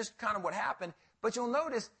that's just kind of what happened. But you'll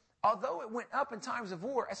notice, although it went up in times of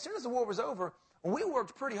war, as soon as the war was over, we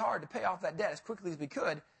worked pretty hard to pay off that debt as quickly as we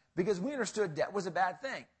could because we understood debt was a bad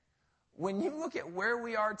thing. When you look at where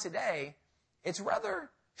we are today, it's rather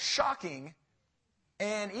shocking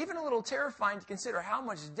and even a little terrifying to consider how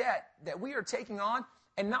much debt that we are taking on,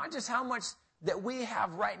 and not just how much that we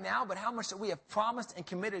have right now, but how much that we have promised and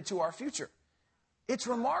committed to our future. It's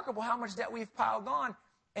remarkable how much debt we've piled on,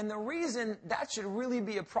 and the reason that should really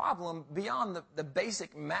be a problem beyond the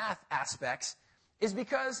basic math aspects is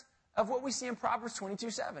because of what we see in Proverbs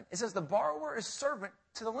 22:7. It says the borrower is servant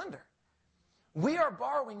to the lender. We are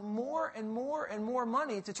borrowing more and more and more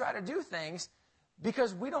money to try to do things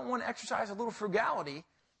because we don't want to exercise a little frugality.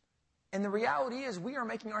 And the reality is we are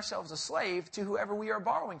making ourselves a slave to whoever we are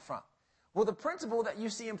borrowing from. Well, the principle that you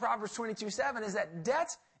see in Proverbs 22:7 is that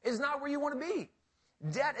debt is not where you want to be.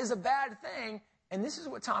 Debt is a bad thing, and this is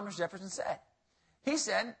what Thomas Jefferson said. He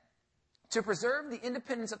said, to preserve the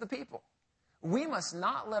independence of the people, we must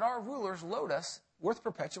not let our rulers load us with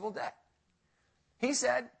perpetual debt. He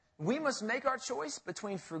said, we must make our choice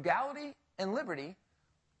between frugality and liberty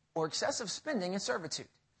or excessive spending and servitude.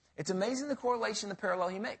 It's amazing the correlation, the parallel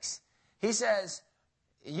he makes. He says,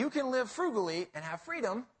 you can live frugally and have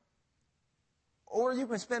freedom, or you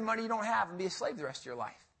can spend money you don't have and be a slave the rest of your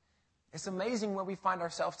life. It's amazing where we find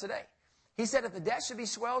ourselves today. He said, if the debt should be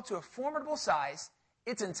swelled to a formidable size,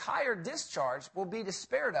 its entire discharge will be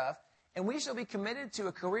despaired of, and we shall be committed to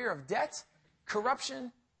a career of debt,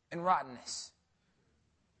 corruption, and rottenness.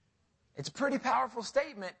 It's a pretty powerful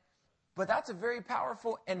statement, but that's a very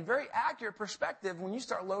powerful and very accurate perspective when you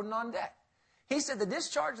start loading on debt. He said the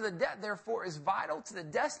discharge of the debt, therefore, is vital to the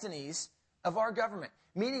destinies of our government.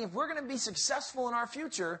 Meaning, if we're going to be successful in our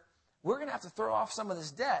future, we're going to have to throw off some of this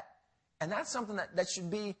debt. And that's something that should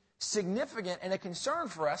be significant and a concern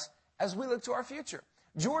for us as we look to our future.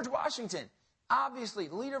 George Washington, obviously,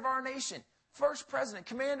 the leader of our nation, first president,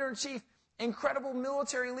 commander-in-chief, incredible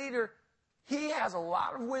military leader. He has a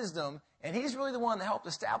lot of wisdom, and he's really the one that helped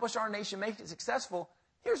establish our nation, make it successful.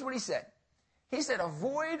 Here's what he said. He said,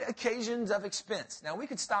 avoid occasions of expense. Now, we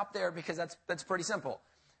could stop there because that's pretty simple.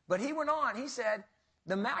 But he went on, he said,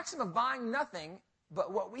 the maxim of buying nothing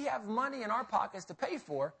but what we have money in our pockets to pay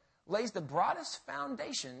for lays the broadest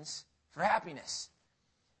foundations for happiness.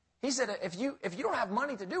 He said, if you don't have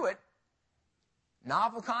money to do it,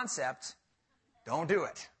 novel concept, don't do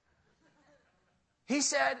it. He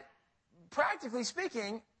said, practically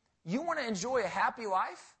speaking, you want to enjoy a happy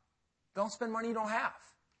life, don't spend money you don't have.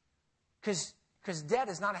 Because debt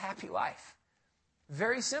is not a happy life.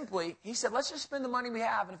 Very simply, he said, let's just spend the money we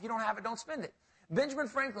have, and if you don't have it, don't spend it. Benjamin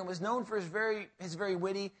Franklin was known for his very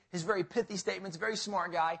witty, his very pithy statements, very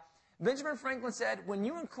smart guy. Benjamin Franklin said, when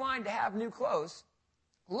you incline to have new clothes,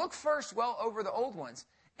 look first well over the old ones,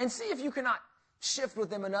 and see if you cannot shift with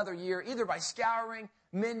them another year, either by scouring,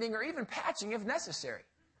 mending, or even patching if necessary.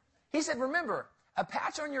 He said, remember, a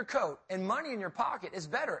patch on your coat and money in your pocket is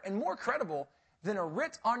better and more credible than a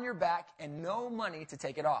writ on your back and no money to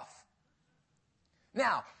take it off.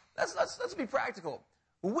 Now, let's be practical.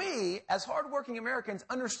 We, as hardworking Americans,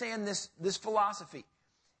 understand this philosophy.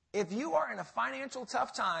 If you are in a financial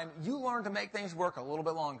tough time, you learn to make things work a little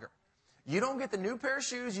bit longer. You don't get the new pair of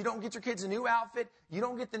shoes, you don't get your kids a new outfit, you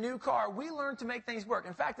don't get the new car. We learn to make things work.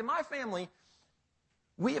 In fact, in my family,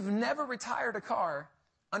 we have never retired a car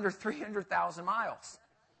under 300,000 miles.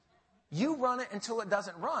 You run it until it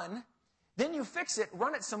doesn't run, then you fix it,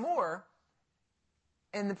 run it some more,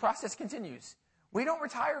 and the process continues. We don't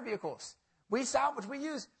retire vehicles. We salvage, we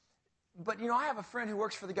use. But, I have a friend who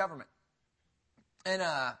works for the government. And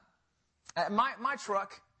my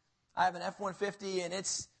truck, I have an F-150, and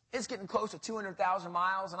it's getting close to 200,000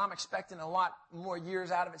 miles, and I'm expecting a lot more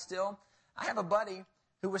years out of it still. I have a buddy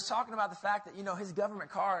who was talking about the fact that, his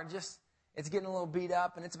government car it's getting a little beat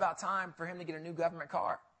up, and it's about time for him to get a new government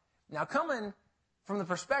car. Now, coming from the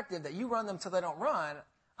perspective that you run them till they don't run,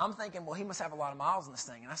 I'm thinking, well, he must have a lot of miles in this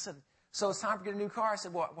thing. And I said, so it's time to get a new car? I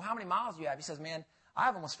said, well, how many miles do you have? He says, man, I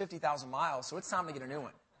have almost 50,000 miles, so it's time to get a new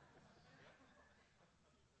one.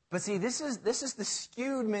 But see, this is the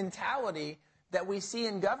skewed mentality that we see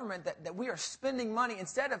in government, that we are spending money.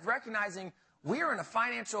 Instead of recognizing we are in a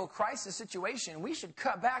financial crisis situation, we should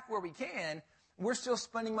cut back where we can. We're still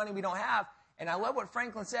spending money we don't have. And I love what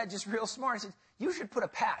Franklin said, just real smart. He said, you should put a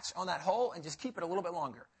patch on that hole and just keep it a little bit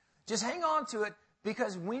longer. Just hang on to it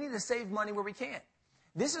because we need to save money where we can.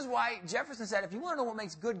 This is why Jefferson said, if you want to know what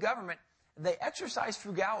makes good government, they exercise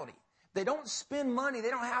frugality. They don't spend money they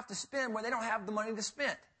don't have to spend where they don't have the money to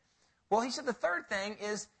spend. Well, he said the third thing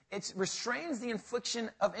is it restrains the infliction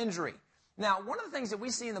of injury. Now, one of the things that we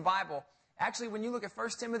see in the Bible, actually, when you look at 1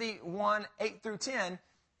 Timothy 1, 8 through 10,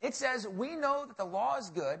 it says, we know that the law is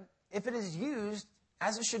good if it is used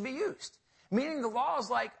as it should be used. Meaning the law is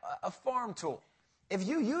like a farm tool. If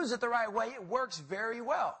you use it the right way, it works very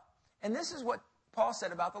well. And this is what Paul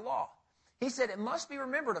said about the law. He said, it must be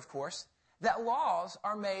remembered, of course, that laws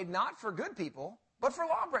are made not for good people, but for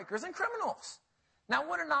lawbreakers and criminals. Now,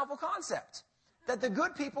 what a novel concept. That the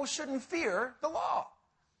good people shouldn't fear the law.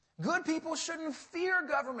 Good people shouldn't fear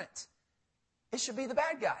government. It should be the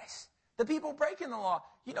bad guys. The people breaking the law.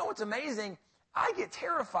 You know what's amazing? I get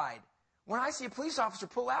terrified when I see a police officer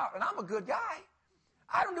pull out, and I'm a good guy.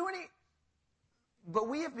 I don't do any. But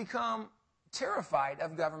we have become terrified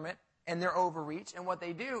of government and their overreach and what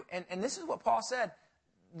they do. And this is what Paul said.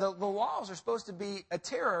 The laws are supposed to be a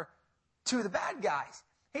terror to the bad guys.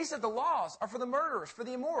 He said the laws are for the murderers, for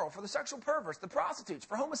the immoral, for the sexual perverts, the prostitutes,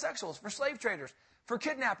 for homosexuals, for slave traders, for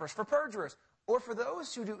kidnappers, for perjurers, or for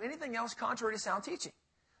those who do anything else contrary to sound teaching.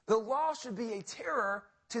 The law should be a terror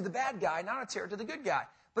to the bad guy, not a terror to the good guy.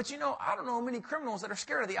 But I don't know many criminals that are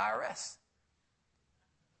scared of the IRS.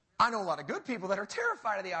 I know a lot of good people that are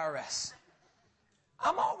terrified of the IRS.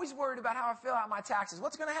 I'm always worried about how I fill out my taxes.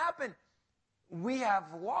 What's going to happen? We have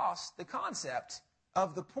lost the concept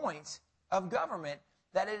of the point of government,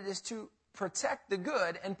 that it is to protect the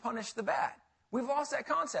good and punish the bad. We've lost that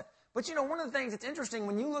concept. But one of the things that's interesting,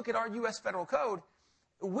 when you look at our U.S. federal code,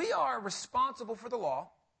 we are responsible for the law,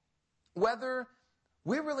 whether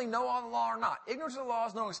we really know all the law or not. Ignorance of the law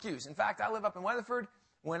is no excuse. In fact, I live up in Weatherford.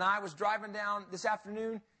 When I was driving down this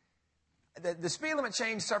afternoon, the speed limit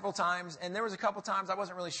changed several times, and there was a couple times I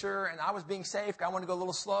wasn't really sure, and I was being safe. I wanted to go a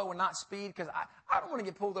little slow and not speed because I don't want to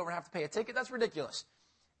get pulled over and have to pay a ticket. That's ridiculous.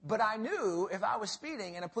 But I knew if I was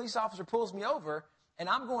speeding and a police officer pulls me over and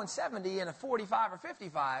I'm going 70 in a 45 or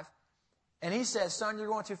 55, and he says, son, you're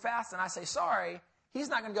going too fast, and I say, sorry, he's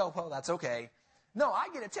not going to go, well, that's okay. No, I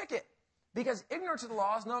get a ticket because ignorance of the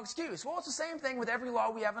law is no excuse. Well, it's the same thing with every law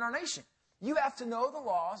we have in our nation. You have to know the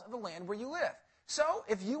laws of the land where you live. So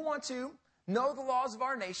if you want to know the laws of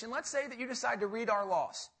our nation, let's say that you decide to read our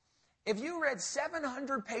laws. If you read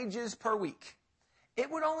 700 pages per week, it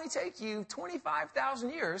would only take you 25,000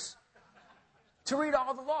 years to read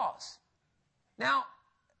all the laws. Now,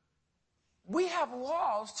 we have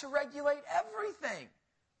laws to regulate everything,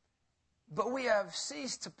 but we have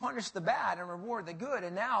ceased to punish the bad and reward the good,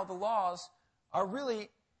 and now the laws are really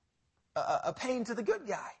a pain to the good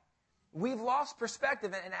guy. We've lost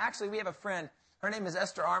perspective, and actually we have a friend. Her name is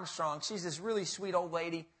Esther Armstrong. She's this really sweet old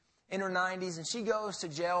lady in her 90s, and she goes to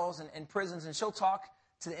jails and prisons, and she'll talk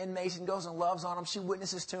to the inmates and goes and loves on them. She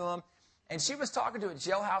witnesses to them. And she was talking to a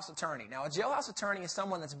jailhouse attorney. Now, a jailhouse attorney is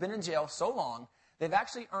someone that's been in jail so long, they've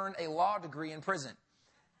actually earned a law degree in prison.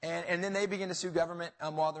 And then they begin to sue government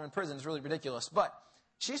while they're in prison. It's really ridiculous. But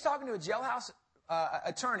she's talking to a jailhouse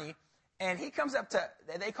attorney, and he comes up to,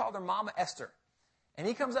 they called her Mama Esther. And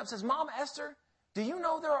he comes up and says, Mama Esther, do you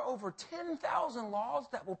know there are over 10,000 laws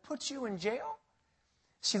that will put you in jail?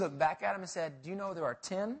 She looked back at him and said, do you know there are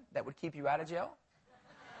 10 that would keep you out of jail?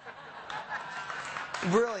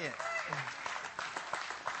 Brilliant.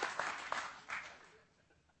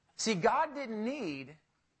 See, God didn't need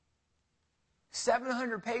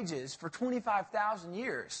 700 pages for 25,000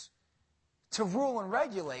 years to rule and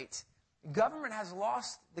regulate. Government has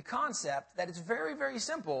lost the concept that it's very, very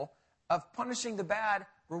simple of punishing the bad,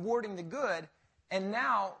 rewarding the good, and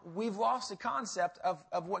now we've lost the concept of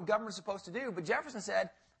what government's supposed to do. But Jefferson said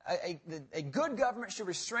a good government should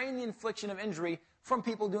restrain the infliction of injury from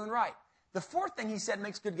people doing right. The fourth thing he said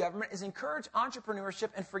makes good government is encourage entrepreneurship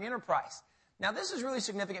and free enterprise. Now, this is really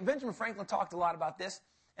significant. Benjamin Franklin talked a lot about this.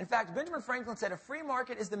 In fact, Benjamin Franklin said a free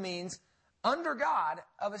market is the means, under God,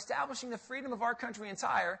 of establishing the freedom of our country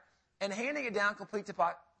entire and handing it down complete to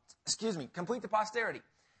posterity.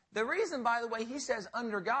 The reason, by the way, he says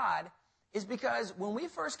under God is because when we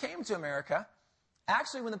first came to America,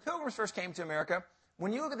 actually when the Pilgrims first came to America,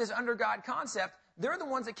 when you look at this under God concept, they're the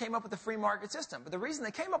ones that came up with the free market system. But the reason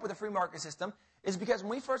they came up with the free market system is because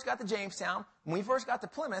when we first got to Jamestown, when we first got to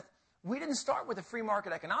Plymouth, we didn't start with a free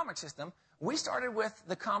market economic system. We started with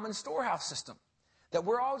the common storehouse system, that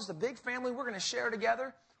we're all just a big family, we're going to share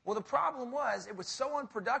together. Well, the problem was it was so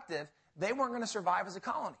unproductive, they weren't going to survive as a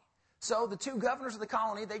colony. So the two governors of the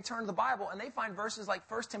colony, they turn to the Bible, and they find verses like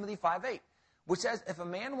 1 Timothy 5:8, which says, if a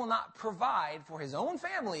man will not provide for his own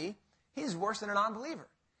family, he's worse than a non-believer.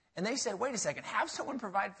 And they said, wait a second, have someone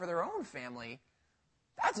provide for their own family?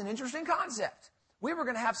 That's an interesting concept. We were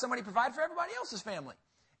going to have somebody provide for everybody else's family.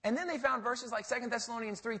 And then they found verses like 2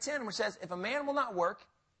 Thessalonians 3:10, which says, if a man will not work,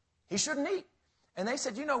 he shouldn't eat. And they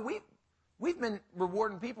said, we've been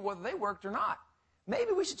rewarding people whether they worked or not.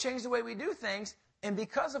 Maybe we should change the way we do things. And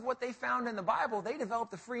because of what they found in the Bible, they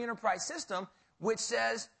developed the free enterprise system, which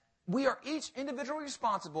says we are each individually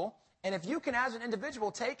responsible. And if you can, as an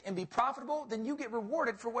individual, take and be profitable, then you get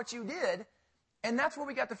rewarded for what you did. And that's where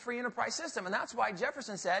we got the free enterprise system. And that's why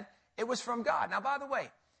Jefferson said it was from God. Now, by the way,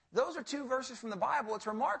 those are two verses from the Bible. It's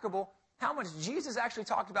remarkable how much Jesus actually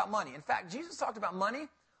talked about money. In fact, Jesus talked about money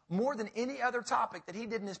more than any other topic that he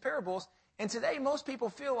did in his parables. And today, most people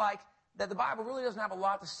feel like that the Bible really doesn't have a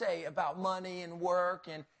lot to say about money and work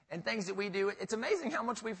and things that we do. It's amazing how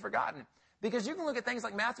much we've forgotten. Because you can look at things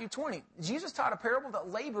like Matthew 20. Jesus taught a parable that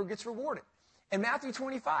labor gets rewarded. In Matthew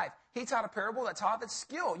 25, he taught a parable that taught that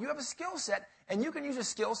skill. You have a skill set, and you can use a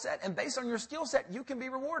skill set, and based on your skill set, you can be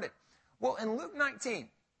rewarded. Well, in Luke 19,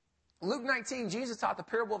 Jesus taught the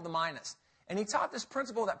parable of the minas. And he taught this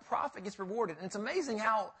principle that profit gets rewarded. And it's amazing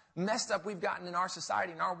how messed up we've gotten in our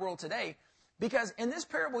society, in our world today. Because in this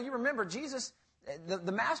parable, you remember, Jesus,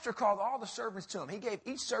 the master called all the servants to him. He gave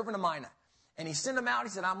each servant a mina. And he sent them out. He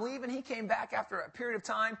said, I'm leaving. He came back after a period of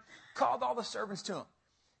time, called all the servants to him.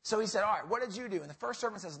 So he said, all right, what did you do? And the first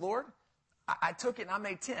servant says, Lord, I took it and I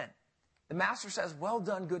made 10. The master says, well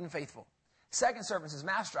done, good and faithful. Second servant says,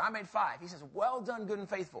 Master, I made 5. He says, well done, good and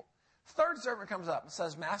faithful. Third servant comes up and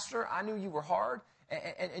says, Master, I knew you were hard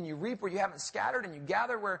and you reap where you haven't scattered and you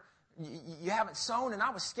gather where You haven't sown, and I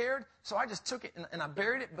was scared, so I just took it and I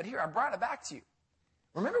buried it. But here, I brought it back to you.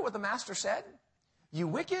 Remember what the master said? You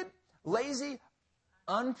wicked, lazy,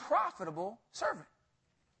 unprofitable servant.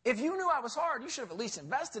 If you knew I was hard, you should have at least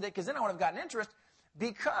invested it, because then I would have gotten interest.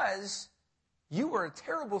 Because you were a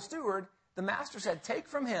terrible steward, the master said, take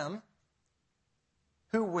from him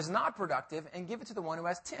who was not productive and give it to the one who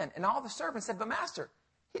has 10. And all the servants said, but master,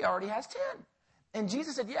 he already has 10. And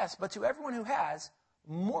Jesus said, yes, but to everyone who has,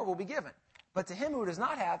 more will be given. But to him who does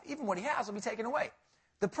not have, even what he has will be taken away.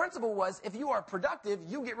 The principle was, if you are productive,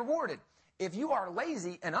 you get rewarded. If you are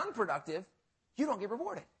lazy and unproductive, you don't get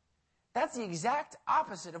rewarded. That's the exact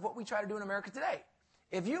opposite of what we try to do in America today.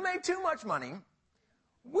 If you make too much money,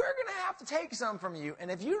 we're going to have to take some from you.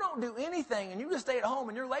 And if you don't do anything and you just stay at home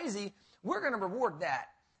and you're lazy, we're going to reward that.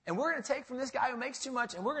 And we're going to take from this guy who makes too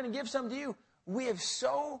much and we're going to give some to you. We have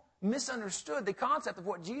so misunderstood the concept of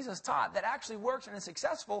what Jesus taught that actually works and is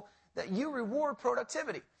successful, that you reward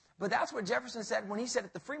productivity. But that's what Jefferson said when he said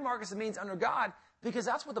that the free market is a means under God, because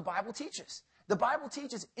that's what the Bible teaches. The Bible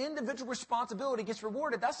teaches individual responsibility gets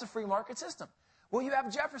rewarded. That's the free market system. Well, you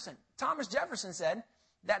have Jefferson. Thomas Jefferson said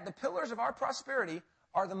that the pillars of our prosperity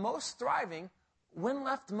are the most thriving when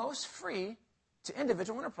left most free to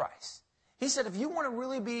individual enterprise. He said if you want to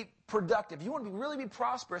really be productive, you want to really be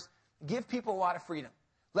prosperous, give people a lot of freedom.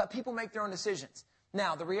 Let people make their own decisions.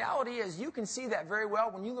 Now, the reality is you can see that very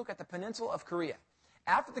well when you look at the peninsula of Korea.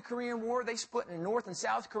 After the Korean War, they split into North and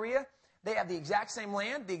South Korea. They have the exact same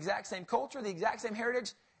land, the exact same culture, the exact same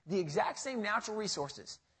heritage, the exact same natural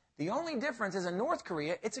resources. The only difference is in North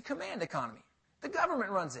Korea, it's a command economy. The government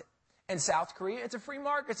runs it. In South Korea, it's a free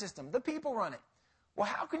market system. The people run it. Well,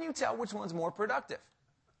 how can you tell which one's more productive?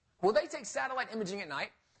 Well, they take satellite imaging at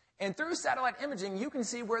night, and through satellite imaging, you can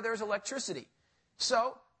see where there's electricity.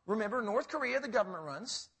 So, remember, North Korea, the government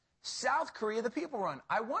runs. South Korea, the people run.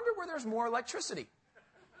 I wonder where there's more electricity.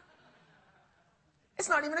 It's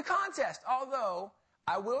not even a contest, although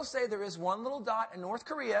I will say there is one little dot in North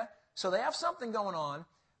Korea, so they have something going on,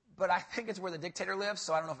 but I think it's where the dictator lives,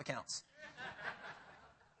 so I don't know if it counts.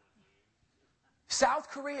 South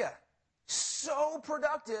Korea, so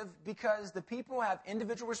productive because the people have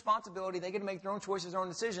individual responsibility. They get to make their own choices, their own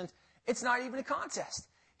decisions. It's not even a contest.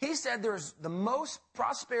 He said there's the most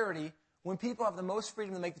prosperity when people have the most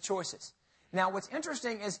freedom to make the choices. Now, what's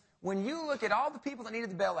interesting is when you look at all the people that needed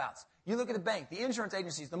the bailouts, you look at the bank, the insurance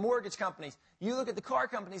agencies, the mortgage companies, you look at the car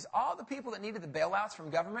companies, all the people that needed the bailouts from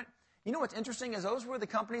government, you know what's interesting is those were the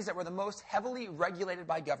companies that were the most heavily regulated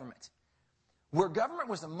by government. Where government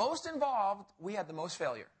was the most involved, we had the most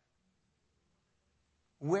failure.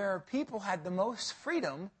 Where people had the most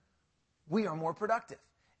freedom, we are more productive.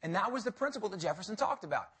 And that was the principle that Jefferson talked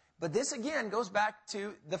about. But this, again, goes back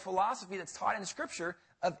to the philosophy that's taught in Scripture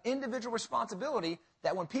of individual responsibility,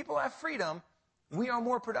 that when people have freedom, we are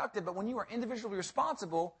more productive. But when you are individually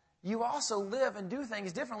responsible, you also live and do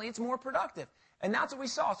things differently. It's more productive. And that's what we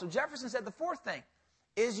saw. So Jefferson said the fourth thing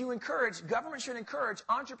is government should encourage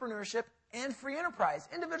entrepreneurship and free enterprise,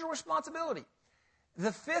 individual responsibility.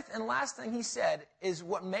 The fifth and last thing he said is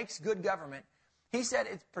what makes good government. He said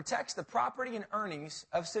it protects the property and earnings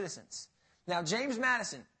of citizens. Now, James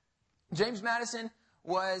Madison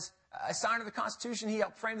was a signer of the Constitution. He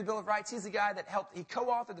helped frame the Bill of Rights. He's the guy that he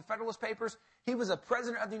co-authored the Federalist Papers. He was a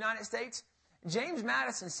president of the United States. James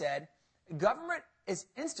Madison said, government is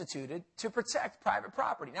instituted to protect private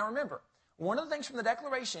property. Now remember, one of the things from the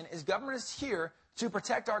Declaration is government is here to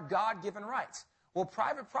protect our God-given rights. Well,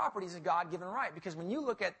 private property is a God-given right, because when you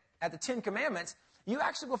look at the Ten Commandments, you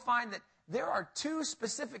actually will find that there are two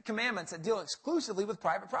specific commandments that deal exclusively with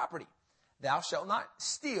private property. Thou shalt not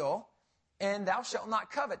steal, and thou shalt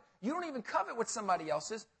not covet. You don't even covet what somebody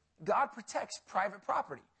else's. God protects private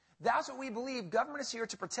property. That's what we believe. Government is here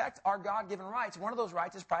to protect our God-given rights. One of those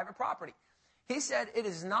rights is private property. He said it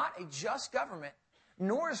is not a just government,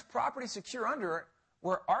 nor is property secure under it,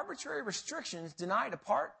 where arbitrary restrictions deny to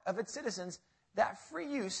part of its citizens that free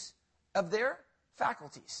use of their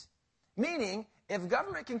faculties. Meaning, if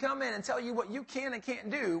government can come in and tell you what you can and can't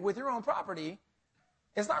do with your own property,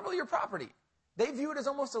 it's not really your property. They view it as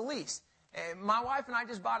almost a lease. My wife and I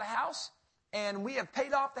just bought a house, and we have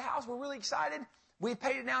paid off the house. We're really excited. We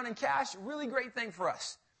paid it down in cash. Really great thing for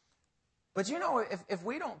us. But you know, if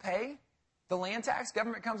we don't pay the land tax,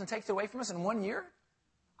 government comes and takes it away from us in 1 year.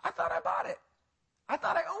 I thought I bought it. I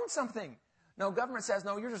thought I owned something. No, government says,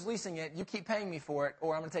 no, you're just leasing it. You keep paying me for it,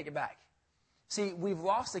 or I'm going to take it back. See, we've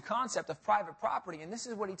lost the concept of private property, and this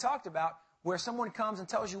is what he talked about, where someone comes and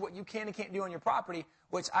tells you what you can and can't do on your property,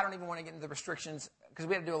 which I don't even want to get into the restrictions, because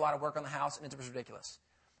we had to do a lot of work on the house, and it was ridiculous.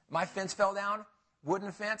 My fence fell down.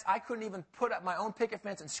 wooden fence. I couldn't even put up my own picket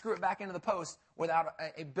fence and screw it back into the post without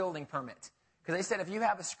a building permit. Because they said if you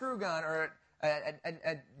have a screw gun or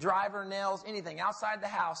a driver, nails, anything outside the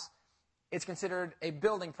house, it's considered a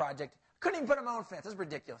building project. Couldn't even put up my own fence. This is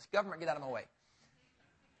ridiculous. Government, get out of my way.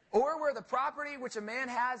 Or where the property which a man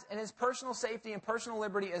has and his personal safety and personal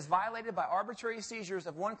liberty is violated by arbitrary seizures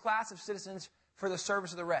of one class of citizens for the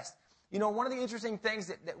service of the rest. You know, one of the interesting things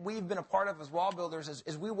that we've been a part of as wall builders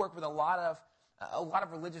is we work with a lot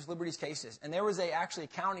of religious liberties cases. And there was actually a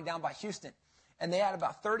county down by Houston, and they had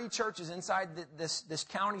about 30 churches inside this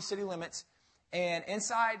county city limits. And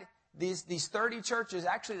inside these 30 churches,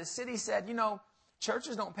 actually the city said, you know,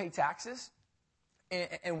 churches don't pay taxes,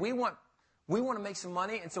 and we want to make some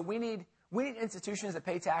money, and so we need institutions that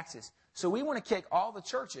pay taxes. So we want to kick all the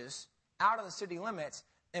churches out of the city limits,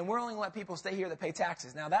 and we're only going to let people stay here that pay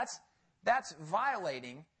taxes. Now that's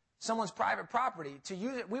violating someone's private property to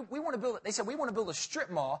use it. We want to build it. They said we want to build a strip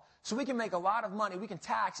mall so we can make a lot of money, we can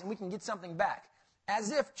tax, and we can get something back.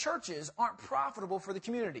 As if churches aren't profitable for the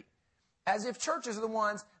community. As if churches are the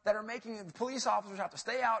ones that are making the police officers have to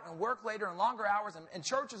stay out and work later and longer hours, and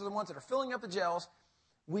churches are the ones that are filling up the jails.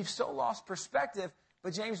 We've so lost perspective,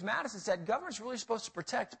 but James Madison said government's really supposed to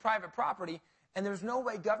protect private property, and there's no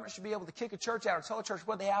way government should be able to kick a church out or tell a church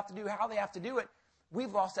what they have to do, how they have to do it.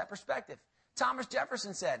 We've lost that perspective. Thomas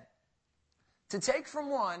Jefferson said, to take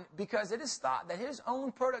from one because it is thought that his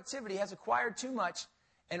own productivity has acquired too much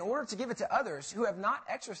in order to give it to others who have not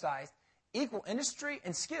exercised equal industry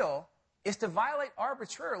and skill is to violate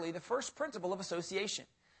arbitrarily the first principle of association,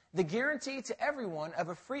 the guarantee to everyone of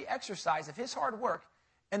a free exercise of his hard work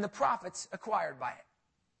and the profits acquired by it.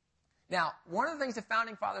 Now, one of the things the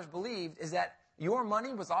Founding Fathers believed is that your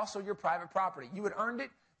money was also your private property. You had earned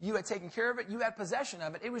it, you had taken care of it, you had possession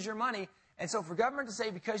of it, it was your money. And so for government to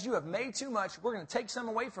say, because you have made too much, we're going to take some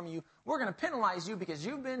away from you, we're going to penalize you because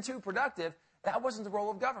you've been too productive, that wasn't the role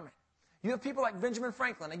of government. You have people like Benjamin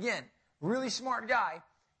Franklin, again, really smart guy.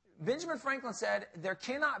 Benjamin Franklin said, there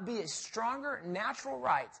cannot be a stronger natural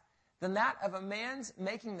right than that of a man's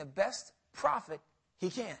making the best profit he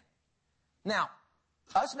can. Now,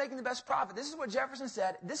 us making the best profit, this is what Jefferson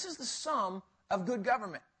said, this is the sum of good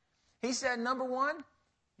government. He said, number one,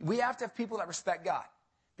 we have to have people that respect God.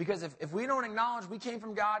 Because if we don't acknowledge we came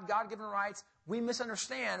from God, God-given rights, we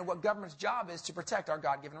misunderstand what government's job is to protect our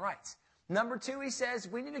God-given rights. Number two, he says,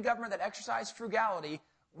 we need a government that exercises frugality.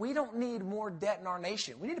 We don't need more debt in our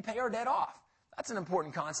nation. We need to pay our debt off. That's an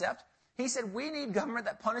important concept. He said we need government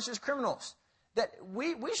that punishes criminals. That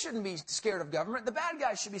we shouldn't be scared of government. The bad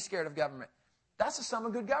guys should be scared of government. That's the sum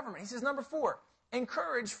of good government. He says, number four,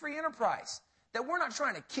 encourage free enterprise. That we're not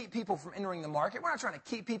trying to keep people from entering the market. We're not trying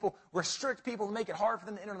to restrict people to make it hard for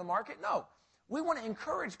them to enter the market. No. We want to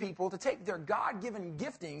encourage people to take their God-given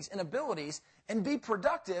giftings and abilities and be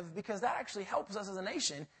productive because that actually helps us as a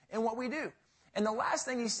nation in what we do. And the last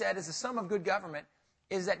thing he said is the sum of good government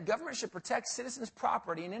is that government should protect citizens'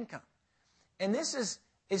 property and income. And this is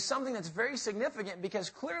something that's very significant because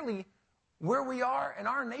clearly where we are in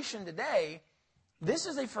our nation today, this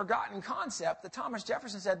is a forgotten concept that Thomas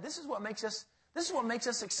Jefferson said this is what makes us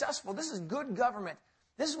successful. This is good government.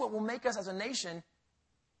 This is what will make us as a nation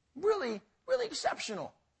really, really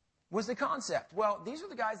exceptional, was the concept. Well, these are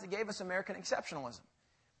the guys that gave us American exceptionalism.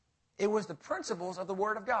 It was the principles of the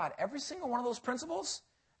Word of God. Every single one of those principles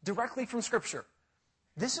directly from Scripture.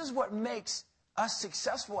 This is what makes us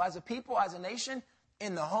successful as a people, as a nation,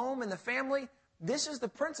 in the home, in the family. This is the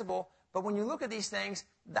principle. But when you look at these things,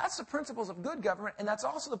 that's the principles of good government, and that's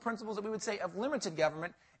also the principles that we would say of limited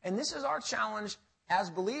government. And this is our challenge as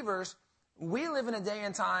believers. We live in a day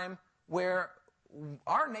and time where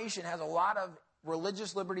our nation has a lot of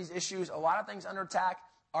religious liberties issues, a lot of things under attack,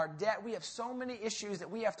 our debt. We have so many issues that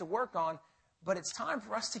we have to work on, but it's time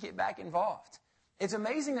for us to get back involved. It's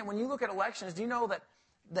amazing that when you look at elections, do you know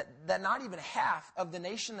that not even half of the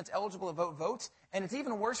nation that's eligible to vote votes? And it's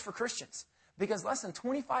even worse for Christians, because less than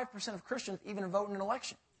 25% of Christians even vote in an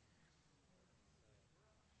election.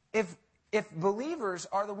 If believers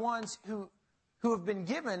are the ones who have been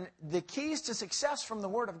given the keys to success from the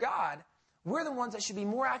Word of God, we're the ones that should be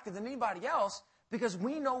more active than anybody else because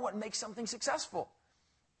we know what makes something successful.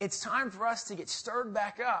 It's time for us to get stirred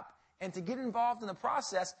back up and to get involved in the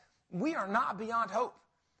process. We are not beyond hope.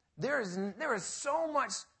 There is so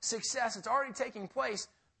much success that's already taking place,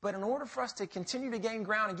 but in order for us to continue to gain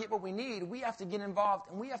ground and get what we need, we have to get involved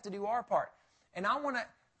and we have to do our part. And I want to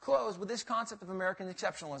close with this concept of American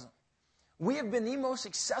exceptionalism. We have been the most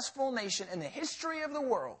successful nation in the history of the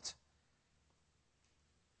world,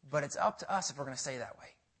 but it's up to us if we're going to stay that way.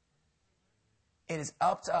 It is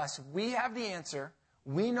up to us. We have the answer.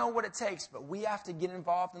 We know what it takes, but we have to get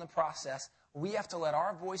involved in the process. We have to let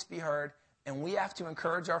our voice be heard, and we have to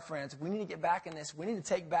encourage our friends. We need to get back in this. We need to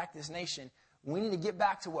take back this nation. We need to get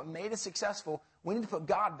back to what made us successful. We need to put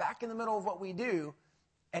God back in the middle of what we do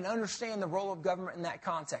and understand the role of government in that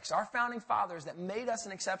context. Our founding fathers that made us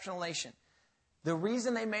an exceptional nation, the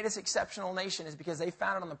reason they made us an exceptional nation is because they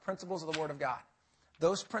founded on the principles of the Word of God.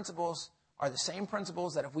 Those principles are the same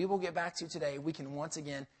principles that if we will get back to today, we can once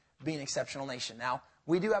again be an exceptional nation. Now,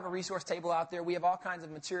 we do have a resource table out there. We have all kinds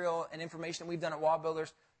of material and information we've done at Wall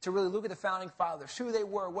Builders to really look at the founding fathers, who they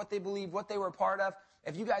were, what they believed, what they were a part of.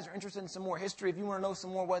 If you guys are interested in some more history, if you want to know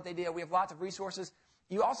some more what they did, we have lots of resources.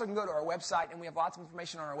 You also can go to our website, and we have lots of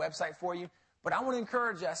information on our website for you. But I want to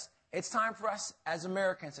encourage us, it's time for us as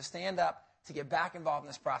Americans to stand up, to get back involved in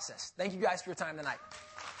this process. Thank you guys for your time tonight.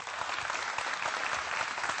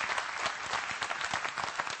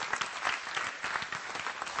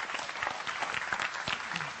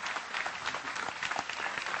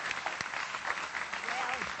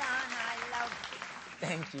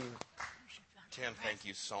 Thank you. Tim, thank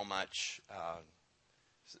you so much.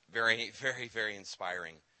 Very, very, very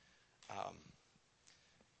inspiring.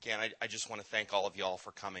 Again, I just want to thank all of y'all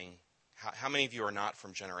for coming. How many of you are not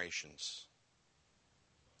from Generations?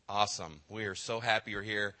 Awesome. We are so happy you're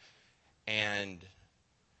here. And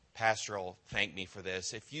Pastor will thank me for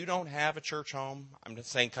this. If you don't have a church home, I'm just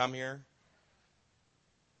saying come here.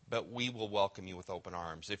 But we will welcome you with open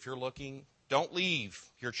arms. If you're looking, don't leave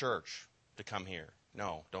your church to come here.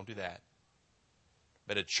 No, don't do that.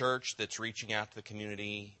 But a church that's reaching out to the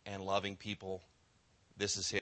community and loving people, this is it.